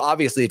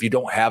obviously if you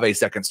don't have a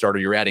second starter,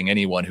 you're adding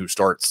anyone who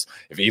starts,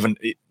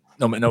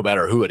 no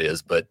matter who it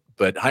is, but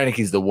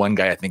Heineke's the one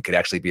guy I think could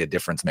actually be a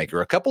difference maker.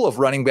 A couple of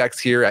running backs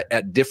here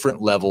at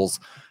different levels.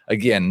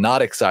 Again,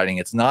 not exciting.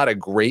 It's not a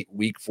great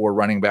week for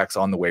running backs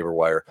on the waiver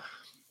wire.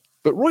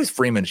 But Royce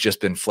Freeman's just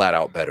been flat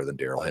out better than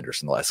Darrell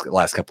Henderson the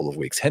last couple of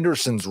weeks.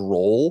 Henderson's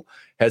role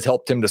has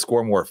helped him to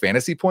score more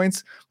fantasy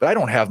points, but I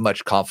don't have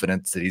much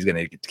confidence that he's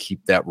going to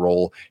keep that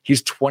role.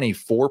 He's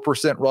 24%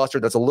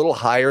 rostered. That's a little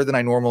higher than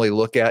I normally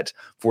look at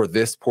for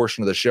this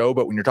portion of the show.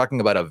 But when you're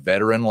talking about a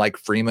veteran like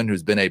Freeman,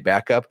 who's been a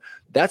backup,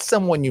 that's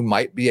someone you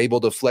might be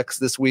able to flex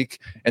this week.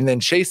 And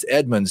then Chase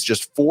Edmonds,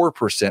 just 4%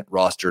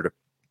 rostered.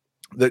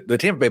 The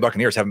Tampa Bay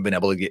Buccaneers haven't been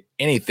able to get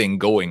anything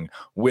going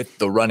with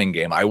the running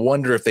game. I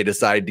wonder if they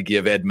decide to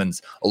give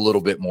Edmonds a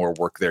little bit more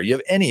work there. You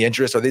have any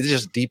interest? Are they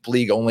just deep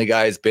league only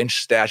guys,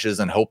 bench stashes,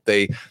 and hope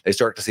they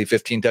start to see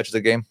 15 touches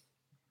a game?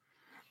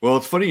 Well,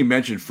 it's funny you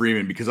mentioned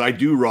Freeman because I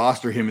do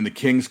roster him in the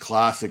Kings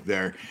Classic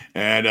there.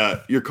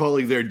 And your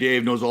colleague there,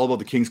 Dave, knows all about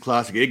the Kings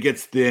Classic. It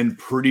gets thin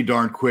pretty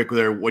darn quick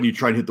there when you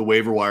try and hit the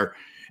waiver wire.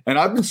 And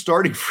I've been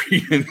starting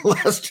Freeman the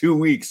last 2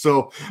 weeks.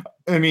 So,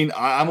 I mean,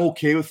 I'm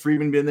okay with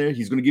Freeman being there.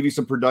 He's going to give you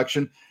some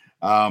production.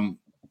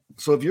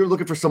 So if you're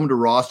looking for someone to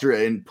roster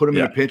and put him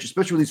in a pinch,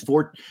 especially with these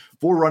four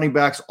running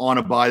backs on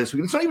a bye this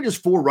week, it's not even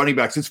just 4 running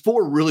backs. It's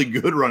 4 really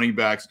good running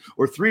backs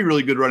or 3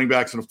 really good running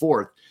backs and a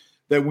fourth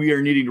that we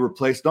are needing to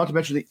replace, not to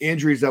mention the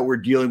injuries that we're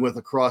dealing with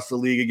across the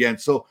league again.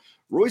 So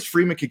Royce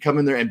Freeman can come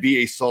in there and be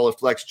a solid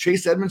flex.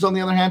 Chase Edmonds, on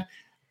the other hand,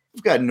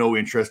 we've got no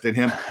interest in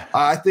him.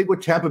 I think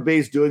what Tampa Bay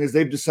is doing is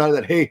they've decided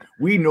that, hey,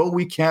 we know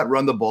we can't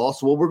run the ball.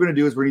 So what we're going to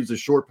do is we're going to use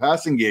a short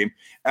passing game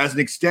as an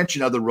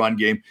extension of the run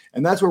game.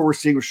 And that's where we're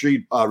seeing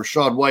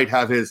Rachaad White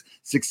have his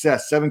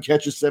success. 7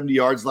 catches, 70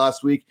 yards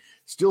last week.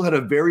 Still had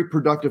a very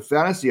productive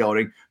fantasy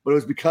outing, but it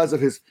was because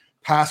of his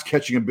pass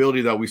catching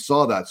ability that we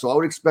saw that. So I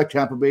would expect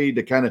Tampa Bay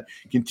to kind of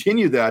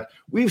continue that.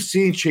 We've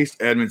seen Chase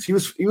Edmonds. He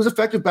was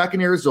effective back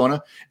in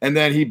Arizona, and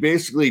then he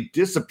basically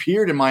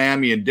disappeared in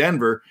Miami and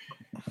Denver.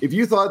 If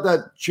you thought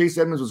that Chase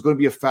Edmonds was going to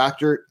be a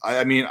factor,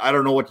 I mean, I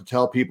don't know what to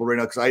tell people right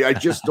now because I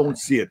just don't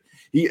see it.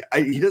 He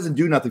doesn't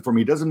do nothing for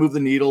me. He doesn't move the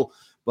needle,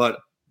 but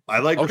I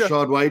like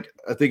Rachaad White.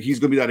 I think he's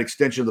going to be that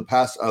extension of the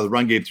pass, the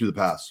run game through the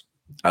pass.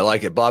 I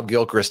like it. Bob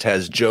Gilchrist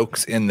has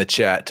jokes in the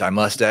chat. I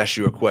must ask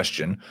you a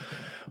question.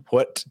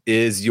 What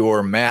is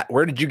your Matt?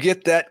 Where did you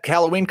get that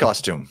Halloween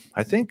costume?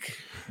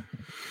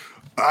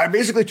 I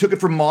basically took it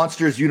from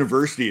Monsters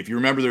University. If you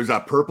remember, there's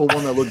that purple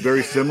one that looked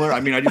very similar. I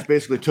mean, I just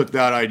basically took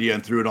that idea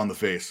and threw it on the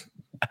face.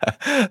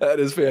 That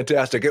is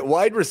fantastic. At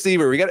wide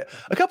receiver, we got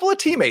a couple of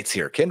teammates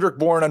here. Kendrick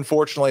Bourne,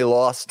 unfortunately,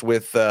 lost to an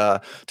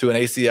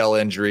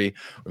ACL injury.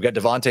 We've got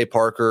Devontae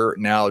Parker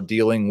now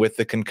dealing with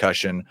the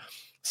concussion.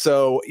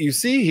 So you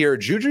see here,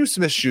 Juju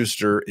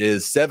Smith-Schuster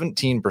is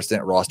 17%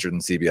 rostered in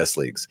CBS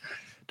leagues.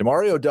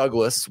 Demario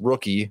Douglas,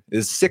 rookie,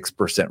 is 6%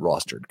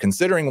 rostered.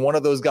 Considering one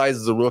of those guys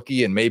is a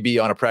rookie and maybe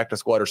on a practice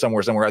squad or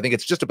somewhere, I think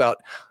it's just about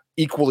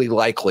equally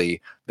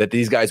likely that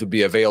these guys would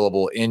be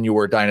available in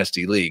your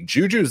Dynasty league.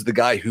 Juju's the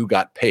guy who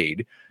got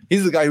paid.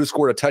 He's the guy who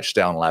scored a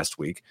touchdown last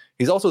week.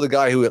 He's also the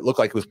guy who it looked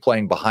like was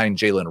playing behind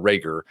Jalen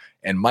Reagor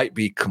and might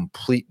be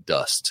complete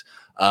dust.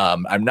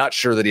 I'm not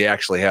sure that he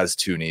actually has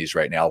 2 knees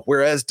right now.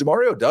 Whereas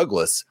Demario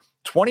Douglas,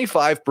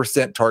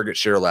 25% target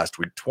share last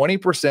week,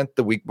 20%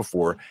 the week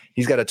before.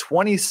 He's got a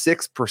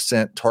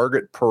 26%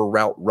 target per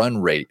route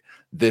run rate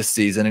this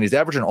season, and he's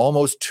averaging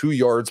almost 2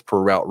 yards per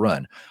route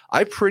run.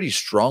 I pretty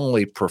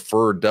strongly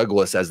prefer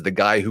Douglas as the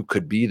guy who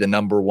could be the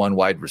number 1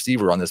 wide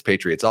receiver on this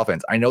Patriots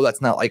offense. I know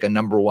that's not like a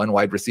number 1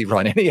 wide receiver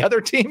on any other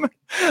team.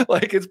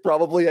 Like it's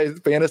probably a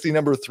fantasy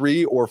number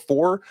 3 or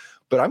 4,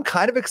 but I'm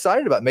kind of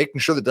excited about making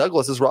sure that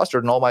Douglas is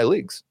rostered in all my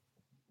leagues.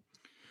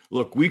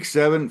 Look, week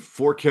 7,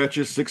 4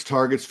 catches, 6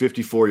 targets,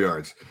 54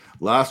 yards.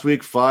 Last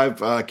week,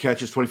 5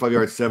 catches, 25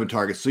 yards, 7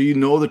 targets. So you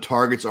know the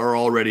targets are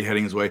already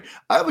heading his way.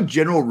 I have a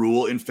general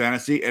rule in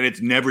fantasy, and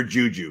it's never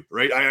Juju,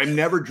 right? I'm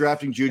never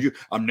drafting Juju.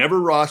 I'm never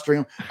rostering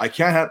him. I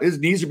can't have – his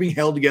knees are being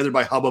held together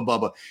by Hubba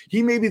Bubba.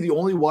 He may be the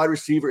only wide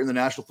receiver in the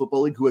National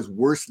Football League who has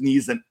worse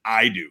knees than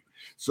I do.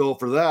 So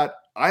for that,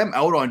 I am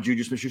out on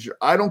Juju Smith-Schuster.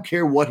 I don't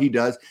care what he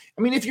does.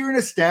 I mean, if you're in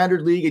a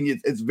standard league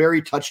and it's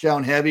very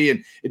touchdown heavy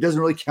and it doesn't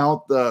really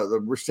count the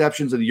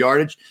receptions and the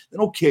yardage, then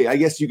okay, I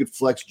guess you could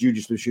flex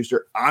Juju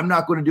Smith-Schuster. I'm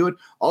not going to do it.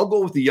 I'll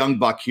go with the young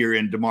buck here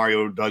in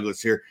Demario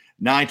Douglas here,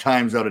 9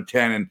 times out of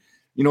 10. And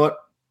you know what?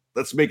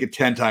 Let's make it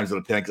 10 times out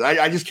of 10 because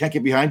I just can't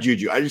get behind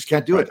Juju. I just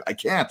can't do it. I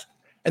can't.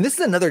 And this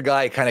is another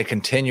guy kind of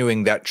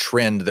continuing that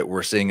trend that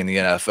we're seeing in the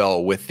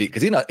NFL with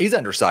because he's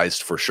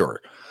undersized for sure.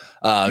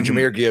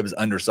 Jahmyr Gibbs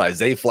undersized,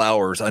 Zay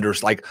Flowers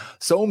like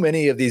so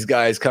many of these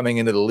guys coming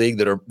into the league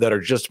that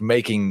are just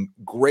making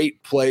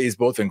great plays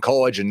both in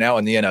college and now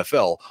in the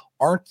NFL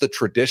aren't the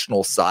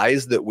traditional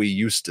size that we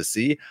used to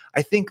see.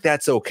 I think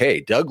that's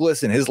okay.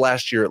 Douglas in his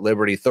last year at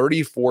Liberty,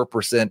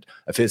 34%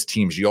 of his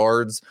team's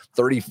yards,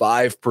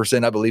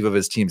 35%, I believe, of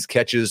his team's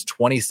catches,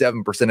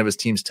 27% of his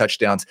team's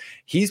touchdowns.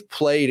 He's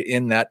played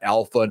in that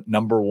alpha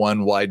number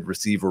 1 wide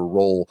receiver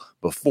role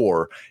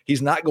before.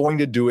 He's not going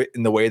to do it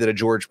in the way that a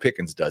George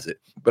Pickens does it,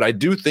 but I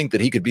do think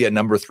that he could be a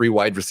number 3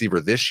 wide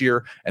receiver this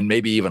year and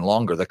maybe even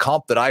longer. The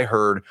comp that I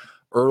heard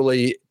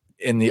early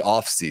in the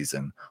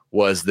offseason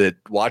was that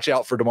watch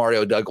out for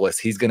Demario Douglas.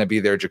 He's going to be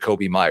their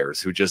Jacoby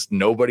Myers, who just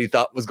nobody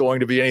thought was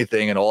going to be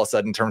anything and all of a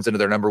sudden turns into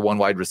their number 1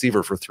 wide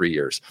receiver for 3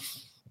 years.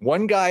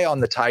 One guy on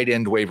the tight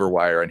end waiver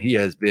wire, and he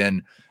has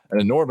been an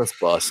enormous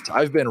bust.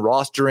 I've been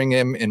rostering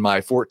him in my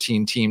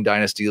 14-team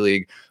Dynasty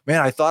League.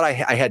 Man, I thought I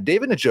had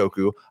David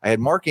Njoku, I had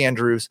Mark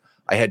Andrews,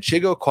 I had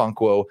Chigo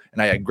Okonkwo,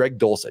 and I had Greg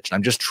Dulcich. And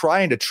I'm just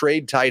trying to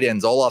trade tight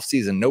ends all off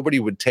season. Nobody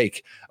would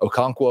take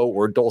Okonkwo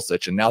or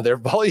Dulcich, and now their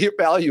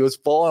value has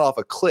fallen off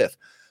a cliff.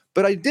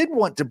 But I did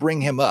want to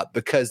bring him up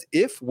because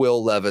if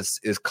Will Levis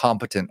is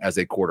competent as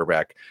a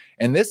quarterback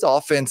and this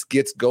offense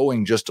gets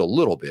going just a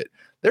little bit,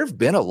 there have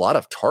been a lot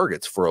of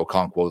targets for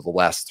Okonkwo the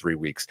last 3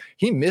 weeks.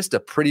 He missed a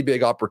pretty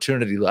big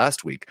opportunity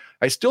last week.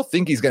 I still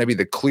think he's going to be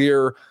the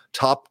clear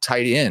top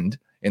tight end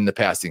in the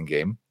passing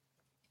game.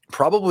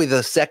 Probably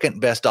the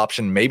second best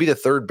option, maybe the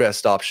third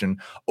best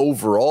option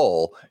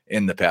overall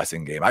in the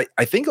passing game.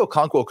 I think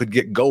Okonkwo could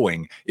get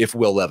going if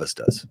Will Levis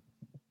does.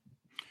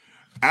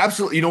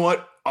 Absolutely. You know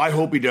what? I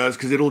hope he does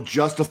because it'll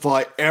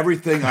justify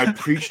everything I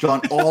preached on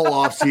all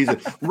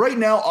offseason. Right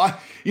now,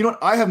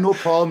 I have no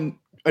problem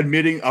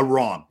admitting a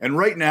wrong. And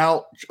right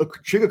now,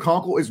 Chigo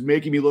Okonkwo is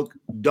making me look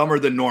dumber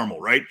than normal,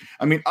 right?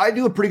 I mean, I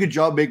do a pretty good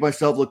job, make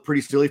myself look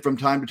pretty silly from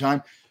time to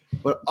time.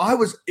 But I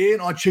was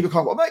in on Chigo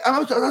Okonkwo. I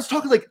was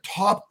talking like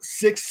top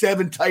 6,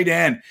 7 tight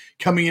end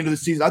coming into the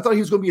season. I thought he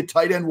was going to be a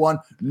tight end 1.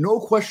 No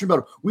question about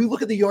it. We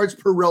look at the yards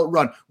per route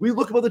run. We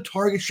look about the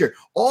target share.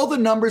 All the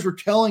numbers were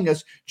telling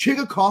us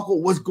Chigo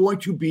Okonkwo was going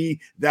to be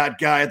that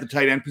guy at the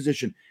tight end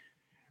position.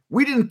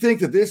 We didn't think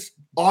that this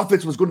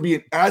offense was going to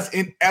be as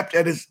inept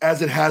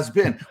as it has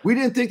been. We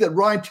didn't think that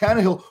Ryan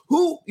Tannehill,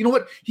 who, you know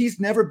what, he's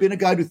never been a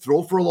guy to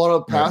throw for a lot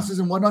of passes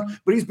and whatnot,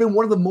 but he's been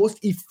one of the most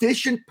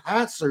efficient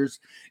passers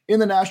in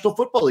the National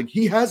Football League.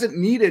 He hasn't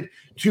needed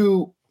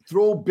to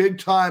throw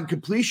big-time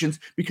completions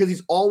because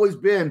he's always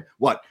been,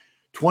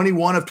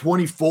 21 of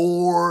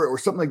 24 or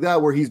something like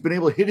that, where he's been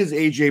able to hit his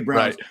A.J.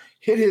 Browns,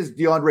 hit his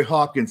DeAndre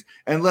Hopkins,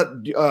 and let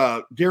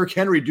Derrick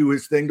Henry do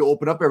his thing to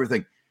open up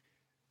everything.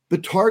 The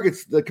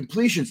targets, the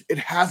completions, it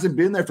hasn't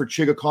been there for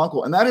Chigo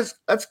Okonkwo, and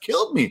that's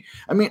killed me.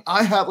 I mean,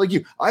 I have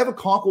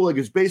Okonkwo like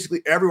is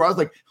basically everywhere. I was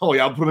like, oh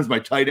yeah, I'll put him as my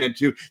tight end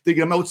too,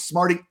 thinking I'm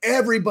outsmarting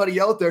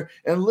everybody out there.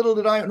 And little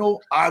did I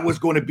know I was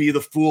going to be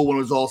the fool when it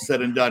was all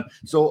said and done.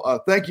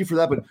 So thank you for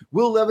that. But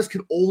Will Levis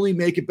can only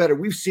make it better.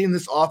 We've seen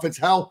this offense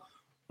how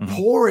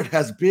poor it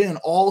has been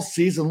all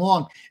season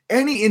long.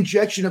 Any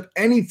injection of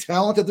any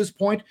talent at this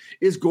point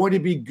is going to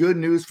be good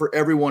news for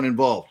everyone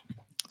involved.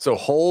 So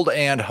hold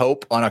and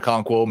hope on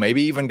Okonkwo.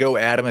 Maybe even go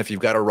add him if you've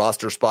got a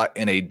roster spot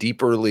in a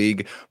deeper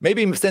league.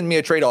 Maybe send me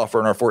a trade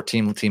offer in our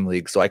 14-team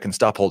league so I can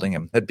stop holding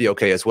him. That'd be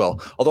okay as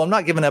well. Although I'm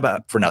not giving him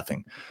up for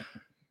nothing.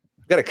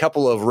 I've got a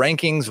couple of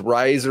rankings,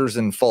 risers,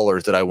 and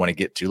fallers that I want to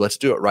get to. Let's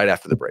do it right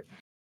after the break.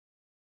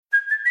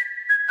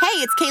 Hey,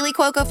 it's Kaylee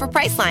Cuoco for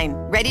Priceline.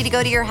 Ready to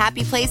go to your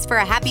happy place for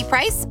a happy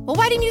price? Well,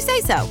 why didn't you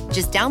say so?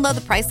 Just download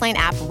the Priceline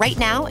app right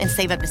now and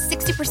save up to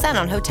 60%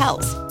 on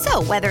hotels.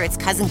 So whether it's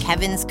Cousin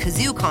Kevin's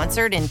Kazoo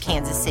Concert in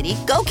Kansas City,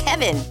 go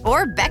Kevin,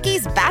 or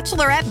Becky's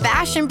Bachelorette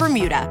Bash in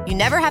Bermuda, you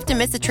never have to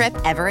miss a trip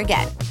ever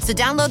again. So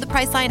download the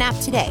Priceline app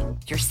today.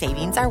 Your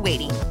savings are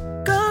waiting.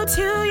 Go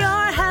to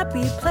your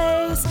happy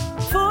place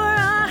for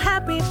a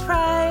happy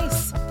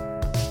price.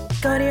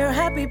 Go to your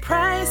happy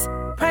price,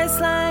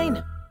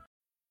 Priceline.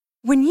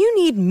 When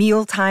you need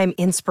mealtime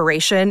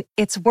inspiration,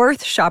 it's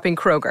worth shopping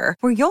Kroger,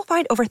 where you'll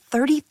find over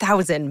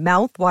 30,000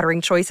 mouth-watering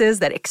choices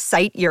that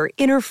excite your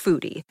inner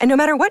foodie. And no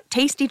matter what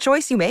tasty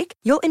choice you make,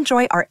 you'll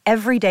enjoy our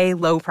everyday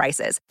low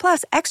prices,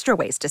 plus extra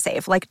ways to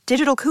save, like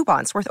digital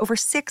coupons worth over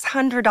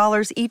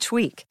 $600 each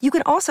week. You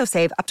can also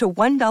save up to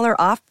 $1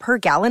 off per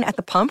gallon at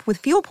the pump with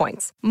fuel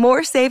points.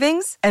 More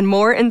savings and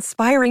more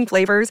inspiring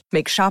flavors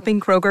make shopping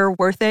Kroger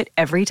worth it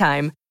every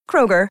time.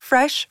 Kroger,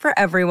 fresh for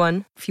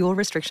everyone. Fuel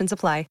restrictions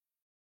apply.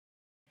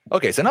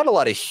 Okay, so not a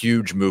lot of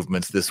huge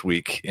movements this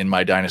week in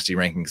my Dynasty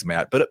rankings,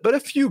 Matt, but a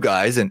few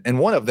guys, and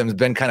one of them has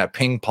been kind of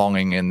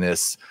ping-ponging in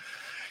this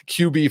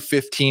QB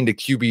 15 to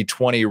QB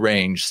 20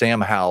 range,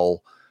 Sam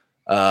Howell.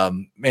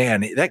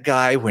 Man, that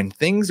guy, when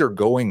things are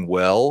going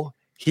well,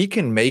 he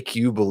can make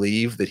you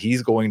believe that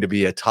he's going to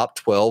be a top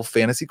 12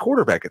 fantasy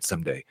quarterback at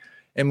some day.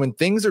 And when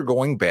things are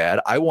going bad,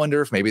 I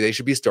wonder if maybe they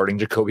should be starting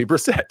Jacoby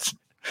Brissett.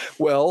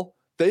 Well,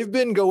 they've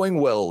been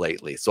going well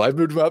lately. So I've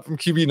moved him up from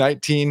QB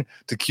 19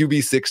 to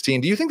QB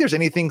 16. Do you think there's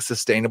anything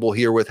sustainable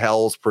here with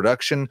Howell's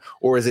production?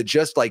 Or is it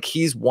just like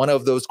he's one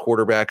of those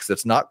quarterbacks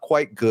that's not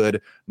quite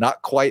good,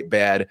 not quite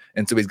bad,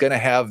 and so he's going to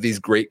have these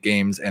great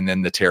games and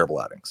then the terrible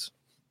outings?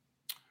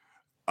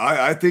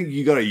 I think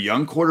you got a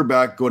young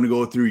quarterback going to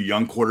go through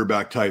young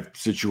quarterback type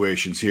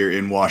situations here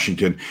in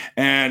Washington.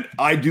 And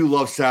I do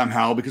love Sam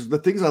Howell because the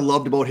things I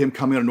loved about him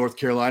coming out of North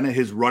Carolina,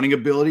 his running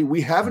ability,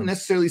 we haven't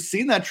necessarily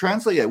seen that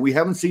translate yet. We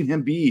haven't seen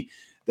him be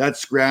that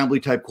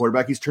scrambly type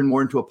quarterback. He's turned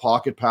more into a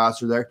pocket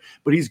passer there,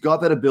 but he's got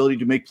that ability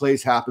to make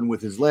plays happen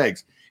with his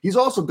legs. He's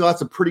also got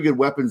some pretty good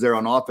weapons there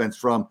on offense,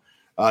 from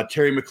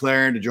Terry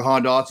McLaurin to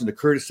Jahan Dotson to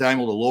Curtis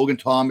Samuel to Logan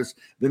Thomas.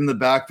 Then in the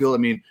backfield, I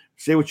mean,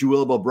 say what you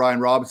will about Brian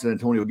Robinson and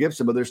Antonio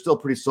Gibson, but they're still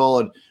pretty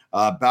solid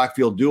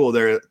backfield duo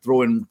there.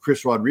 Throw in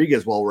Chris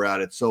Rodriguez while we're at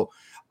it. So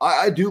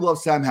I do love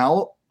Sam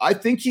Howell. I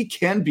think he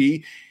can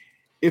be,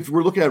 if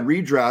we're looking at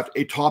redraft,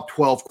 a top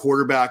 12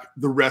 quarterback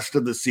the rest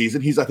of the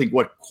season. He's, I think,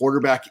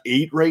 quarterback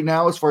 8 right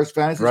now as far as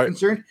fantasy is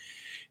concerned.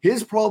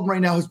 His problem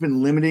right now has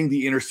been limiting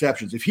the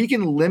interceptions. If he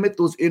can limit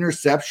those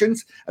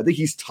interceptions, I think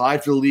he's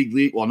tied for the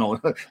league. Well, no,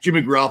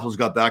 Jimmy Garoppolo's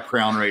got that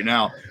crown right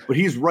now, but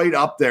he's right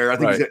up there. I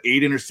think he's got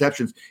 8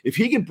 interceptions. If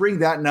he can bring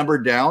that number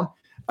down,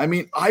 I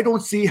mean, I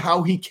don't see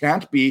how he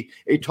can't be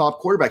a top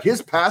quarterback.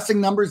 His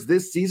passing numbers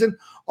this season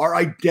are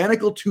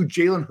identical to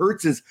Jalen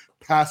Hurts'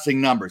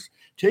 passing numbers.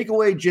 Take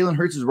away Jalen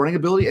Hurts' running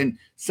ability, and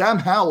Sam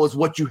Howell is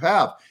what you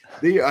have.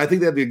 I think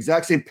they have the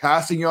exact same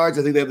passing yards.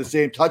 I think they have the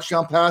same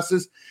touchdown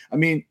passes. I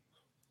mean,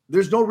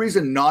 there's no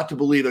reason not to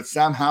believe that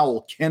Sam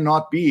Howell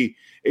cannot be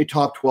a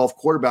top 12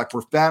 quarterback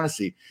for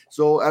fantasy.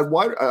 So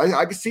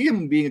I can see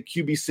him being a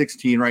QB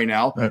 16 right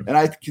now, and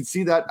I can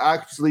see that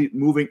actually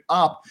moving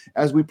up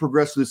as we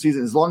progress through the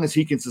season, as long as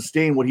he can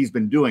sustain what he's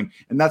been doing.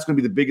 And that's going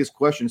to be the biggest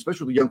question,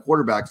 especially with the young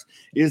quarterbacks,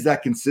 is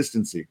that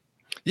consistency.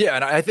 Yeah,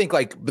 and I think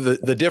like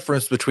the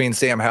difference between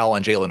Sam Howell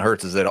and Jalen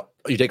Hurts is that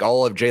you take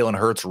all of Jalen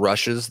Hurts'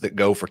 rushes that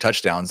go for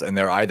touchdowns, and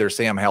they're either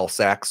Sam Howell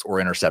sacks or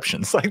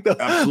interceptions. Like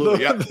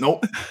absolutely,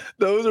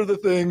 those are the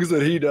things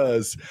that he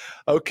does.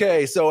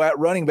 Okay, so at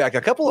running back,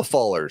 a couple of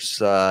fallers,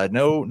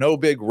 no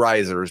big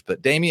risers,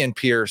 but Dameon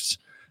Pierce,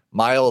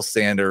 Miles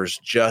Sanders,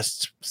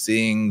 just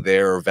seeing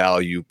their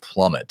value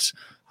plummet.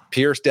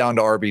 Pierce down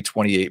to RB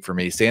 28 for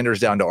me, Sanders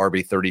down to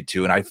RB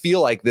 32. And I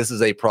feel like this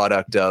is a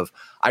product of,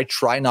 I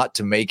try not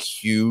to make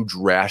huge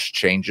rash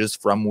changes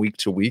from week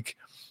to week.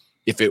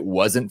 If it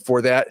wasn't for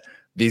that,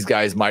 these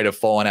guys might have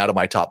fallen out of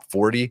my top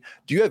 40.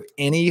 Do you have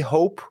any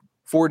hope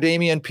for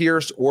Dameon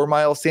Pierce or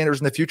Miles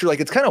Sanders in the future? Like,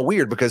 it's kind of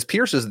weird because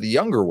Pierce is the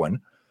younger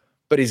one,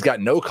 but he's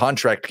got no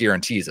contract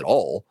guarantees at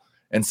all.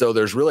 And so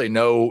there's really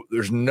no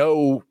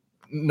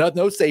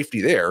safety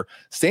there.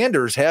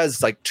 Sanders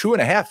has like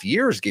 2.5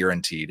 years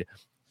guaranteed,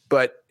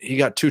 but he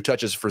got 2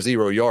 touches for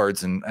 0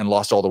 yards and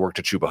lost all the work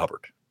to Chuba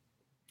Hubbard.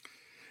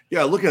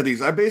 Yeah, look at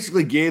these. I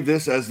basically gave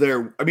this as I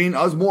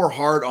was more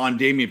hard on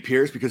Dameon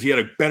Pierce because he had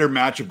a better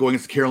matchup going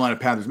against the Carolina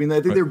Panthers. I mean,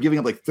 I think they were giving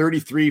up like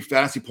 33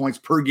 fantasy points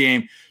per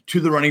game to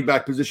the running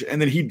back position.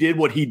 And then he did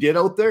what he did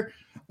out there.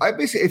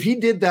 If he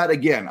did that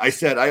again, I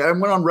said, I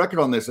went on record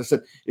on this. I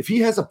said, if he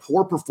has a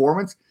poor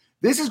performance,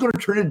 this is going to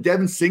turn into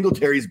Devin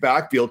Singletary's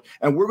backfield,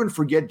 and we're going to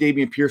forget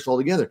Dameon Pierce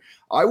altogether.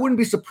 I wouldn't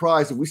be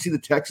surprised if we see the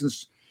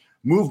Texans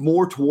move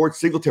more towards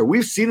Singletary.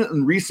 We've seen it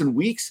in recent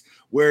weeks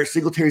where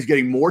Singletary is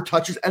getting more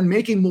touches and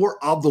making more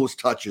of those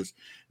touches.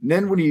 And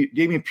then when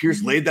Dameon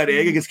Pierce laid that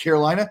egg against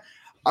Carolina,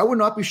 I would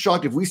not be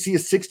shocked if we see a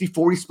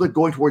 60-40 split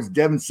going towards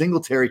Devin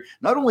Singletary,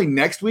 not only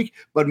next week,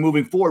 but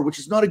moving forward, which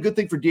is not a good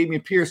thing for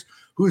Dameon Pierce,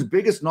 whose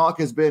biggest knock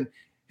has been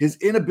his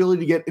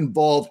inability to get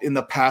involved in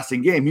the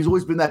passing game. He's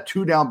always been that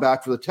 2-down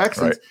back for the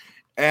Texans. Right.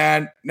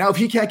 And now if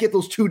he can't get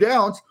those 2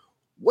 downs,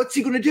 what's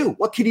he going to do?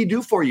 What can he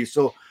do for you?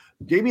 So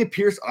Dameon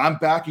Pierce, I'm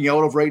backing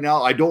out of right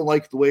now. I don't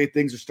like the way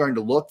things are starting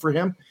to look for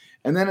him.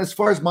 And then as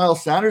far as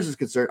Miles Sanders is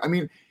concerned, I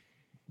mean,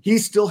 he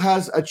still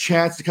has a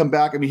chance to come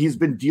back. I mean, he's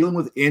been dealing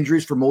with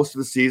injuries for most of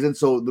the season,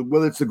 so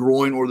whether it's the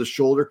groin or the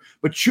shoulder.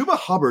 But Chuba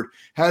Hubbard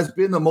has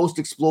been the most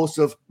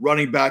explosive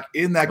running back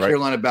in that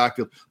Carolina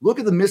backfield. Look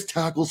at the missed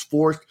tackles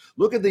forced.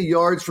 Look at the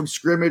yards from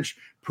scrimmage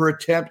per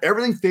attempt.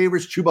 Everything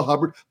favors Chuba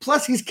Hubbard.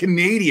 Plus, he's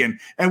Canadian,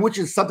 and which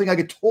is something I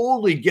could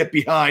totally get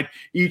behind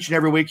each and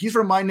every week. He's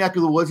from my neck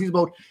of the woods. He's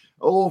about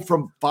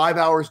from 5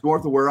 hours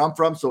north of where I'm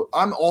from. So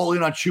I'm all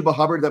in on Chuba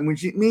Hubbard. That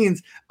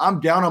means I'm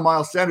down on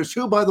Miles Sanders,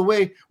 who, by the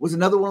way, was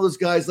another one of those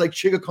guys like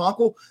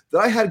Chigakonkwo that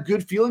I had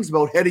good feelings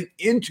about heading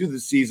into the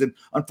season.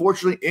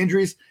 Unfortunately,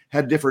 injuries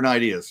had different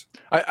ideas.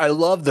 I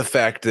love the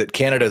fact that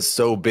Canada is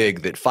so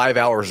big that 5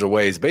 hours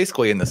away is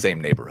basically in the same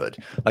neighborhood.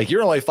 Like,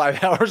 you're only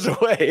 5 hours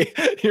away.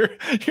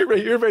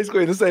 You're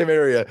basically in the same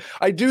area.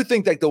 I do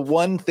think that the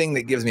one thing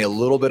that gives me a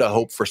little bit of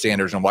hope for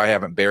Sanders and why I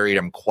haven't buried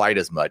him quite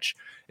as much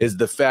is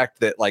the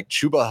fact that, like,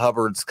 Chuba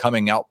Hubbard's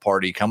coming out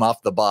party, come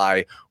off the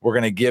bye, we're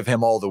going to give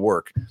him all the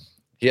work.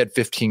 He had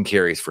 15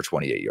 carries for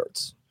 28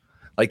 yards.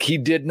 Like, he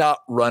did not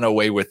run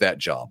away with that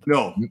job.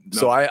 No.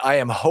 So I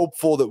am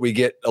hopeful that we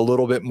get a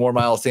little bit more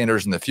Miles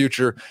Sanders in the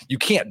future. You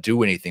can't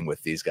do anything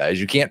with these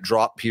guys. You can't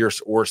drop Pierce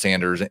or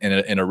Sanders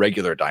in a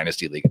regular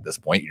dynasty league at this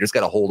point. You just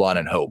got to hold on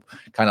and hope,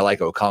 kind of like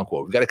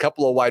Okonkwo. We've got a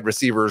couple of wide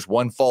receivers,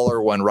 one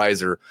faller, one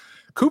riser.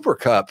 Cooper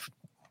Kupp,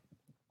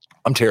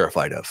 I'm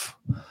terrified of.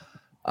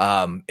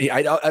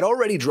 I'd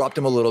already dropped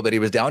him a little bit. He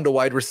was down to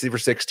wide receiver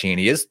 16.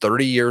 He is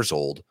 30 years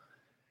old.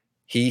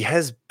 He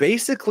has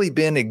basically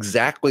been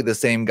exactly the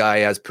same guy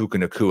as Puka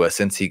Nacua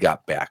since he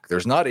got back.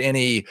 There's not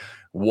any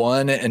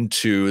 1 and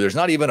 2. There's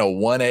not even a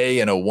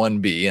 1A and a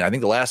 1B. And I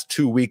think the last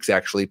 2 weeks,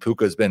 actually,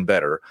 Puka's been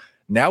better.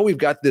 Now we've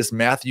got this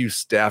Matthew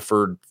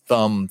Stafford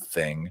thumb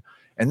thing.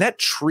 And that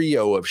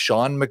trio of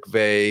Sean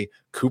McVay,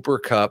 Cooper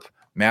Kupp,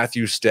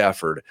 Matthew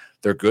Stafford,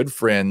 they're good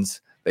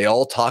friends. They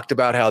all talked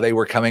about how they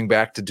were coming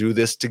back to do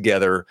this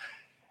together.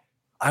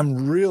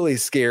 I'm really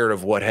scared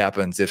of what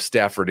happens if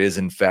Stafford is,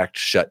 in fact,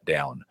 shut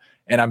down.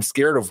 And I'm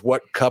scared of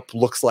what Kupp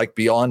looks like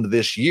beyond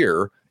this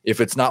year if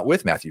it's not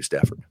with Matthew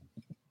Stafford.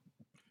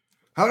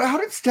 How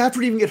did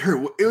Stafford even get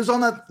hurt? It was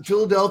on that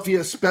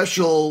Philadelphia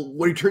special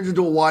when he turns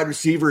into a wide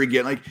receiver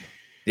again. Like,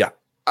 yeah,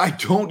 I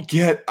don't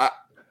get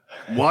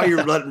why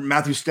you're letting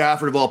Matthew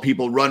Stafford, of all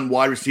people, run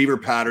wide receiver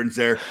patterns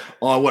there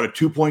on a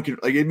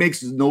 2-point. Like, it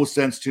makes no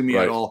sense to me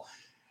at all.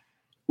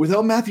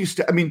 Without Matthew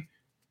Stafford, I mean,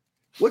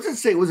 what's it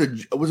say? Was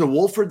a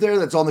Wolford there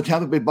that's on the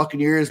Tampa Bay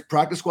Buccaneers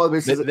practice squad?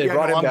 They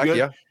brought him back,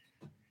 yeah.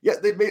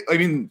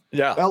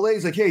 Yeah,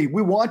 LA's like, hey,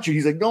 we want you.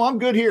 He's like, no, I'm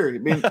good here. I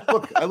mean,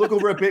 look, I look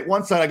over at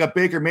one side, I got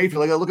Baker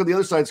Mayfield. I look at the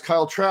other side, it's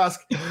Kyle Trask.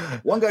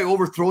 One guy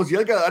overthrows, the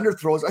other guy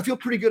underthrows. I feel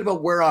pretty good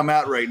about where I'm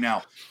at right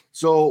now.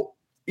 So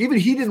even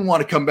he didn't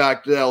want to come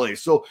back to LA.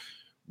 So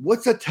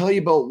what's that tell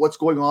you about what's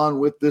going on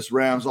with this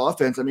Rams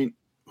offense? I mean,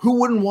 who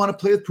wouldn't want to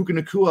play with Puka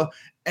Nacua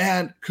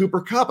and Cooper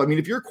Kupp? I mean,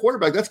 if you're a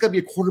quarterback, that's got to be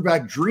a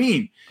quarterback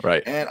dream.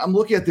 Right. And I'm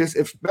looking at this.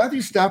 If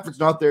Matthew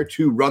Stafford's not there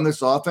to run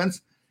this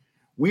offense,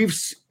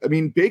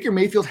 Baker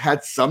Mayfield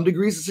had some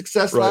degrees of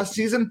success last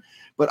season,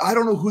 but I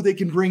don't know who they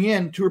can bring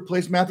in to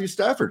replace Matthew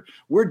Stafford.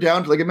 We're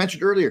down to, like I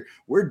mentioned earlier,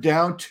 we're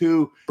down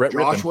to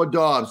Joshua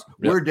Dobbs.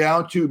 Yep. We're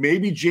down to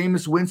maybe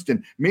Jameis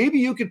Winston. Maybe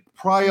you could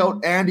pry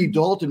out Andy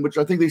Dalton, which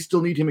I think they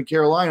still need him in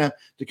Carolina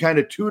to kind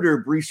of tutor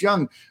Bryce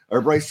Young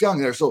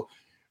there. So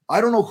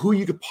I don't know who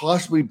you could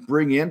possibly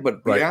bring in,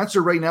 but the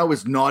answer right now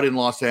is not in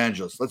Los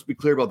Angeles. Let's be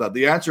clear about that.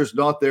 The answer is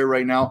not there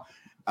right now.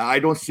 I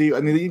don't see.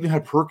 I mean, they even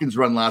had Perkins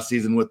run last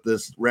season with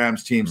this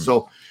Rams team.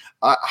 So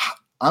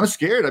I'm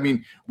scared. I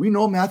mean, we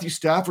know Matthew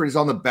Stafford is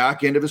on the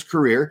back end of his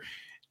career,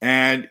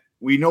 and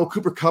we know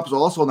Cooper Kupp's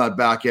also on that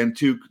back end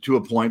to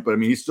a point. But I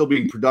mean, he's still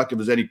being productive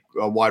as any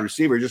wide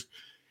receiver. Just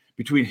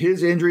between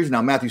his injuries,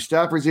 now Matthew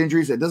Stafford's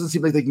injuries, it doesn't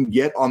seem like they can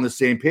get on the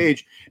same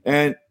page.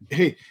 And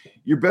hey,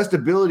 your best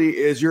ability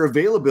is your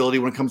availability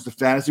when it comes to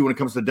fantasy, when it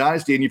comes to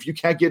dynasty. And if you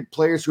can't get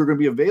players who are going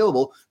to be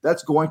available,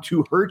 that's going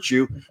to hurt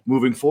you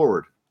moving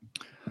forward.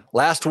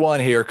 Last one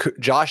here,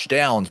 Josh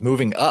Downs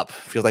moving up.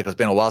 Feels like it's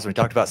been a while since we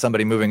talked about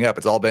somebody moving up.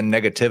 It's all been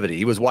negativity.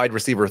 He was wide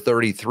receiver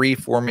 33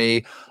 for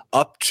me,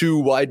 up to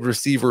wide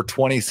receiver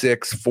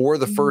 26 for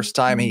the first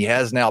time. He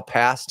has now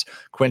passed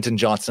Quentin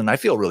Johnston. I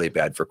feel really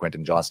bad for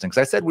Quentin Johnston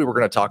because I said we were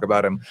going to talk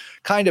about him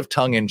kind of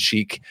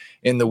tongue-in-cheek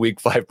in the week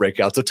 5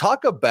 breakout. So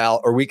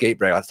week 8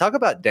 breakout. Let's talk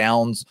about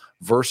Downs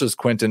versus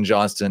Quentin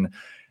Johnston.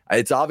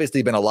 It's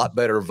obviously been a lot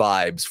better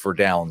vibes for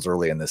Downs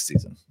early in this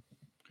season.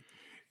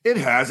 It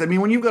has. I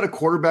mean, when you've got a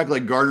quarterback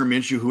like Gardner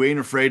Minshew who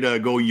ain't afraid to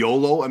go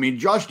YOLO, I mean,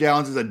 Josh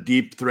Downs is a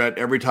deep threat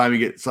every time he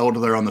gets out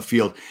there on the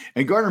field.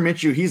 And Gardner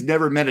Minshew, he's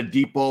never met a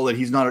deep ball that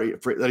he's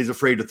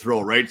afraid to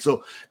throw, right?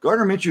 So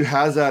Gardner Minshew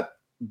has that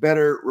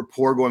better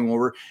rapport going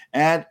over.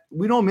 And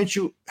we know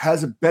Minshew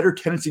has a better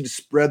tendency to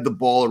spread the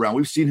ball around.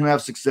 We've seen him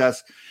have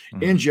success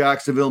in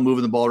Jacksonville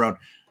moving the ball around.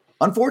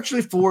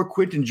 Unfortunately for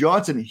Quentin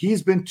Johnston,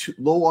 he's been too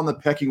low on the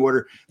pecking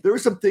order. There were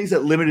some things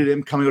that limited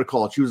him coming out of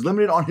college. He was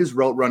limited on his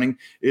route running,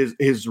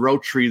 his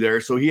route tree there.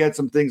 So he had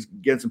some things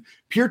against him.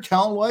 Pure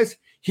talent-wise,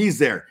 he's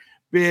there.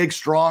 big,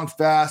 strong,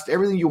 fast,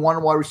 everything you want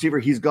in a wide receiver,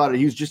 he's got it.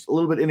 He's just a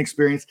little bit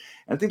inexperienced.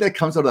 And I think that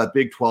comes out of that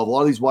Big 12. A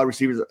lot of these wide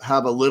receivers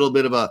have a little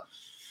bit of a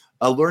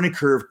learning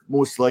curve,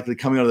 most likely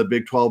coming out of the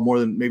Big 12 more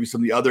than maybe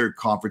some of the other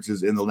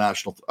conferences in the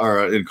national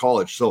or in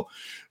college. So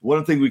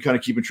one thing we kind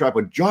of keep in track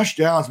with Josh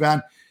Downs,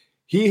 man,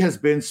 he has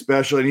been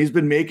special, and he's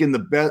been making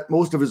the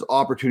most of his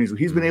opportunities.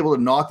 He's been able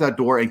to knock that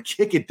door and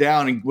kick it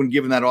down and when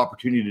given that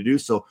opportunity to do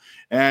so.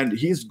 And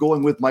he's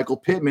going with Michael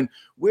Pittman,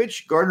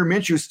 which Gardner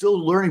Minshew is still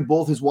learning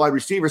both his wide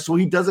receivers, so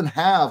he doesn't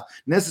have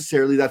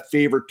necessarily that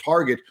favorite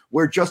target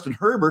where Justin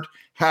Herbert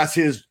has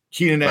his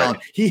Keenan Allen.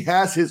 He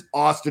has his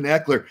Austin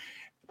Eckler.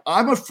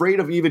 I'm afraid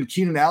of even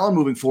Keenan Allen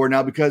moving forward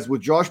now because with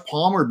Josh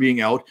Palmer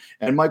being out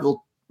and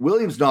Michael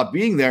Williams not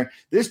being there,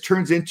 this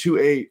turns into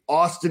a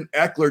Austin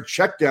Eckler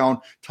check down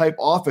type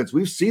offense.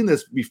 We've seen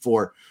this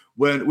before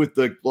with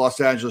the Los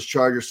Angeles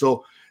Chargers.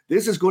 So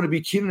this is going to be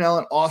Keenan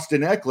Allen,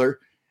 Austin Eckler,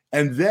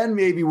 and then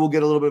maybe we'll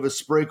get a little bit of a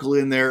sprinkle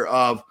in there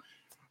of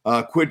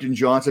Quentin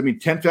Johnson. I mean,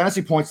 10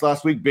 fantasy points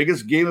last week,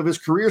 biggest game of his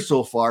career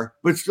so far,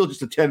 but it's still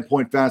just a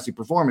 10-point fantasy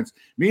performance.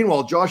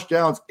 Meanwhile, Josh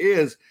Downs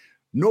is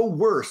no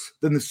worse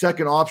than the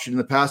second option in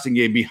the passing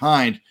game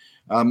behind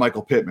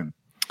Michael Pittman.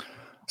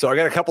 So I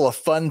got a couple of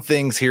fun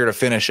things here to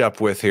finish up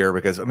with here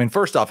because, I mean,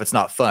 first off, it's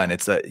not fun.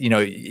 It's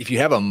if you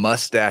have a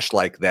mustache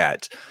like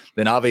that,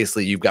 then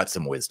obviously you've got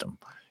some wisdom.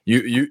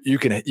 You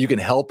can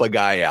help a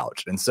guy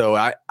out. And so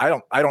I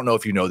don't know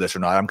if you know this or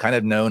not. I'm kind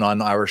of known on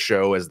our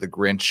show as the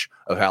Grinch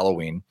of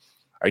Halloween.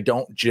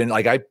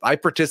 I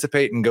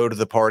participate and go to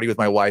the party with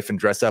my wife and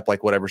dress up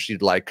like whatever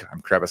she'd like.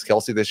 I'm Travis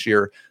Kelce this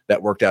year.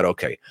 That worked out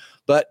okay.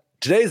 But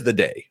today's the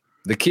day.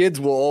 The kids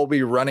will all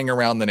be running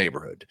around the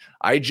neighborhood.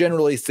 I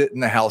generally sit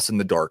in the house in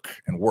the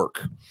dark and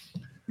work.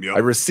 Yep. I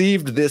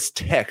received this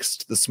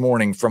text this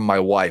morning from my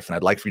wife, and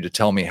I'd like for you to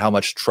tell me how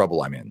much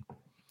trouble I'm in.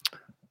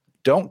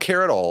 Don't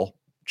care at all.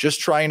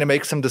 Just trying to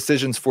make some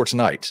decisions for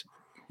tonight.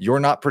 You're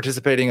not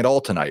participating at all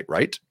tonight,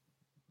 right?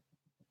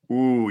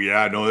 Ooh,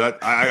 yeah, no, that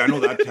I know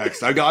that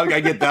text. I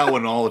get that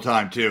one all the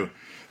time too.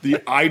 The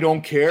I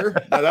don't care.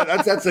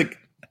 That's like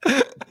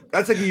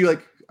you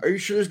like. Are you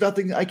sure there's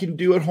nothing I can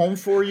do at home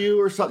for you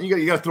or something?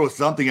 You got to throw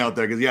something out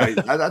there because, yeah,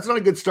 that's not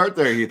a good start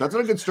there, Heath. That's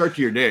not a good start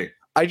to your day.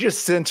 I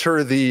just sent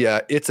her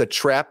the it's a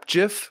trap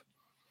GIF.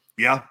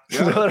 Yeah.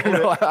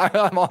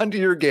 I'm on to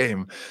your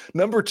game.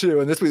 Number 2,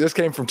 and this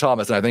came from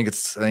Thomas, and I think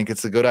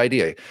it's a good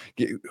idea.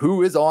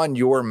 Who is on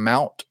your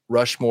Mount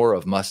Rushmore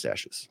of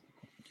mustaches?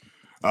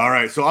 All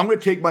right, so I'm going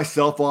to take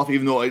myself off,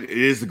 even though it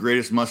is the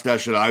greatest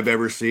mustache that I've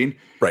ever seen.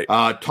 Right.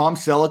 Tom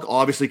Selleck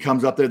obviously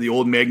comes up there, the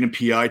old Magnum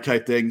PI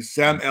type thing.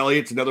 Sam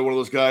Elliott's another one of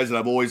those guys that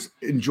I've always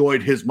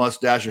enjoyed his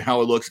mustache and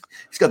how it looks.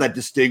 He's got that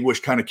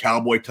distinguished kind of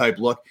cowboy type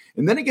look.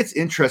 And then it gets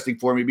interesting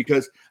for me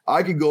because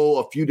I could go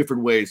a few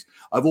different ways.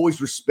 I've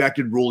always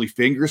respected Rolly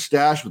Fingers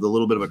stash with a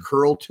little bit of a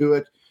curl to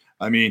it.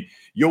 I mean,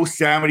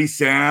 Yosemite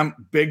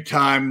Sam, big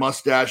time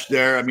mustache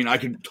there. I mean, I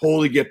can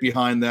totally get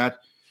behind that.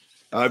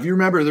 If you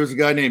remember, there's a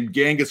guy named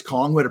Genghis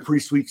Khan who had a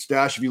pretty sweet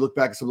stash. If you look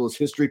back at some of those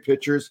history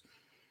pictures,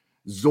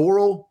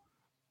 Zorro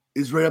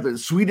is right up there.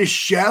 Swedish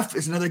Chef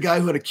is another guy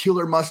who had a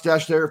killer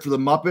mustache there for the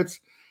Muppets.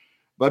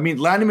 But I mean,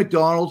 Lanny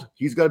McDonald,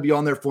 he's got to be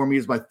on there for me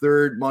as my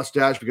third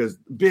mustache because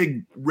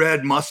big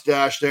red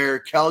mustache there.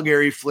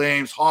 Calgary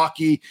Flames,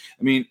 hockey.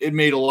 I mean, it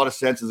made a lot of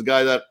sense. As a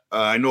guy that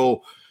I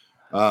know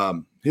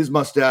his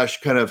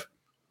mustache kind of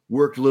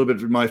worked a little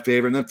bit in my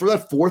favor. And then for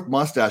that fourth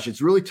mustache, it's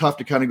really tough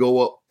to kind of go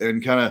up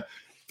and kind of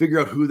figure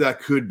out who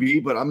that could be.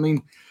 But I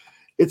mean,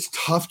 it's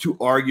tough to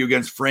argue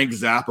against Frank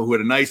Zappa, who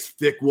had a nice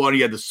thick one. He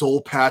had the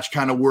soul patch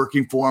kind of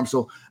working for him.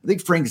 So I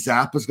think Frank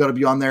Zappa's got to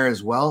be on there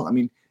as well. I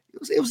mean,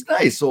 it was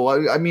nice.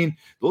 So I mean,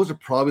 those are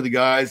probably the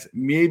guys.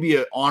 Maybe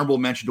an honorable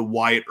mention to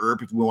Wyatt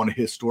Earp if we want to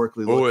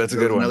historically look. Oh, that's a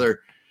good one. That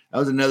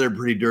was another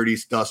pretty dirty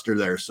duster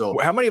there. So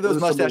how many of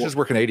those mustaches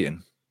were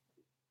Canadian?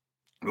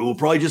 Well,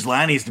 probably just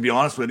Lanny's, to be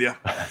honest with you.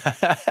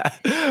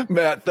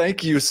 Matt,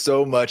 thank you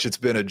so much. It's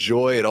been a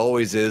joy. It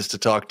always is to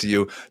talk to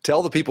you.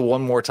 Tell the people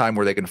one more time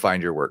where they can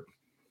find your work.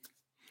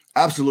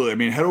 Absolutely. I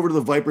mean, head over to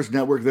the Vipers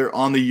Network there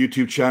on the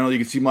YouTube channel. You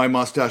can see my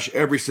mustache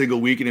every single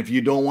week. And if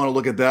you don't want to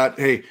look at that,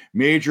 hey,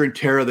 Major and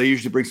Tara, they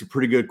usually bring some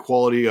pretty good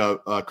quality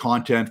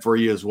content for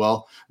you as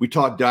well. We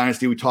talk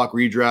Dynasty, we talk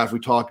redraft, we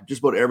talk just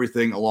about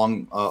everything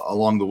along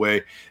the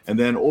way. And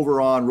then over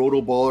on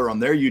Roto Baller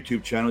on their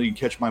YouTube channel, you can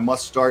catch my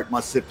must-start,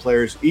 must-sit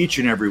players each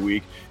and every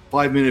week.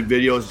 5-minute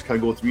videos, just kind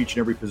of go through each and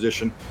every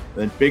position.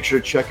 And then make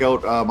sure to check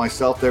out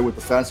myself there with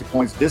the Fantasy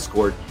Points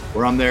Discord,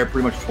 where I'm there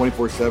pretty much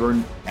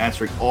 24/7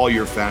 answering all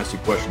your fantasy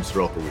questions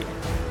throughout the week.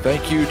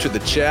 Thank you to the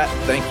chat.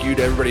 Thank you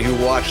to everybody who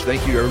watched.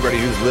 Thank you to everybody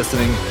who's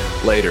listening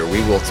later.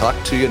 We will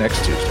talk to you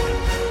next Tuesday.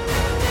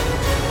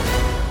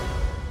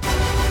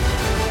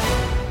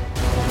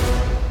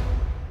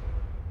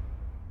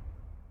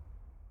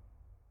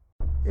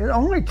 It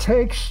only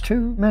takes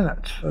 2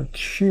 minutes of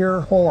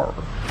sheer horror.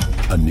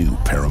 A new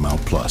Paramount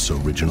Plus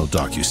original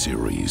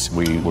docuseries.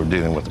 We were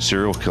dealing with a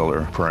serial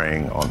killer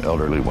preying on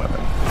elderly women.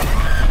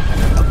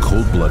 A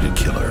cold-blooded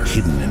killer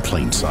hidden in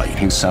plain sight.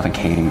 He's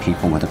suffocating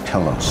people with the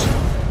pillows.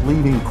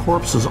 leaving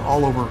corpses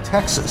all over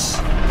Texas.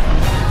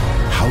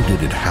 How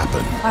did it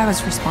happen? I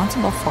was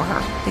responsible for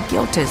her. The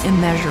guilt is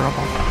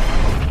immeasurable.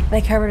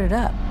 They covered it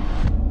up.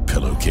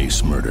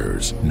 Pillowcase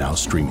Murders, now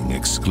streaming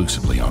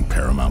exclusively on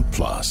Paramount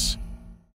Plus.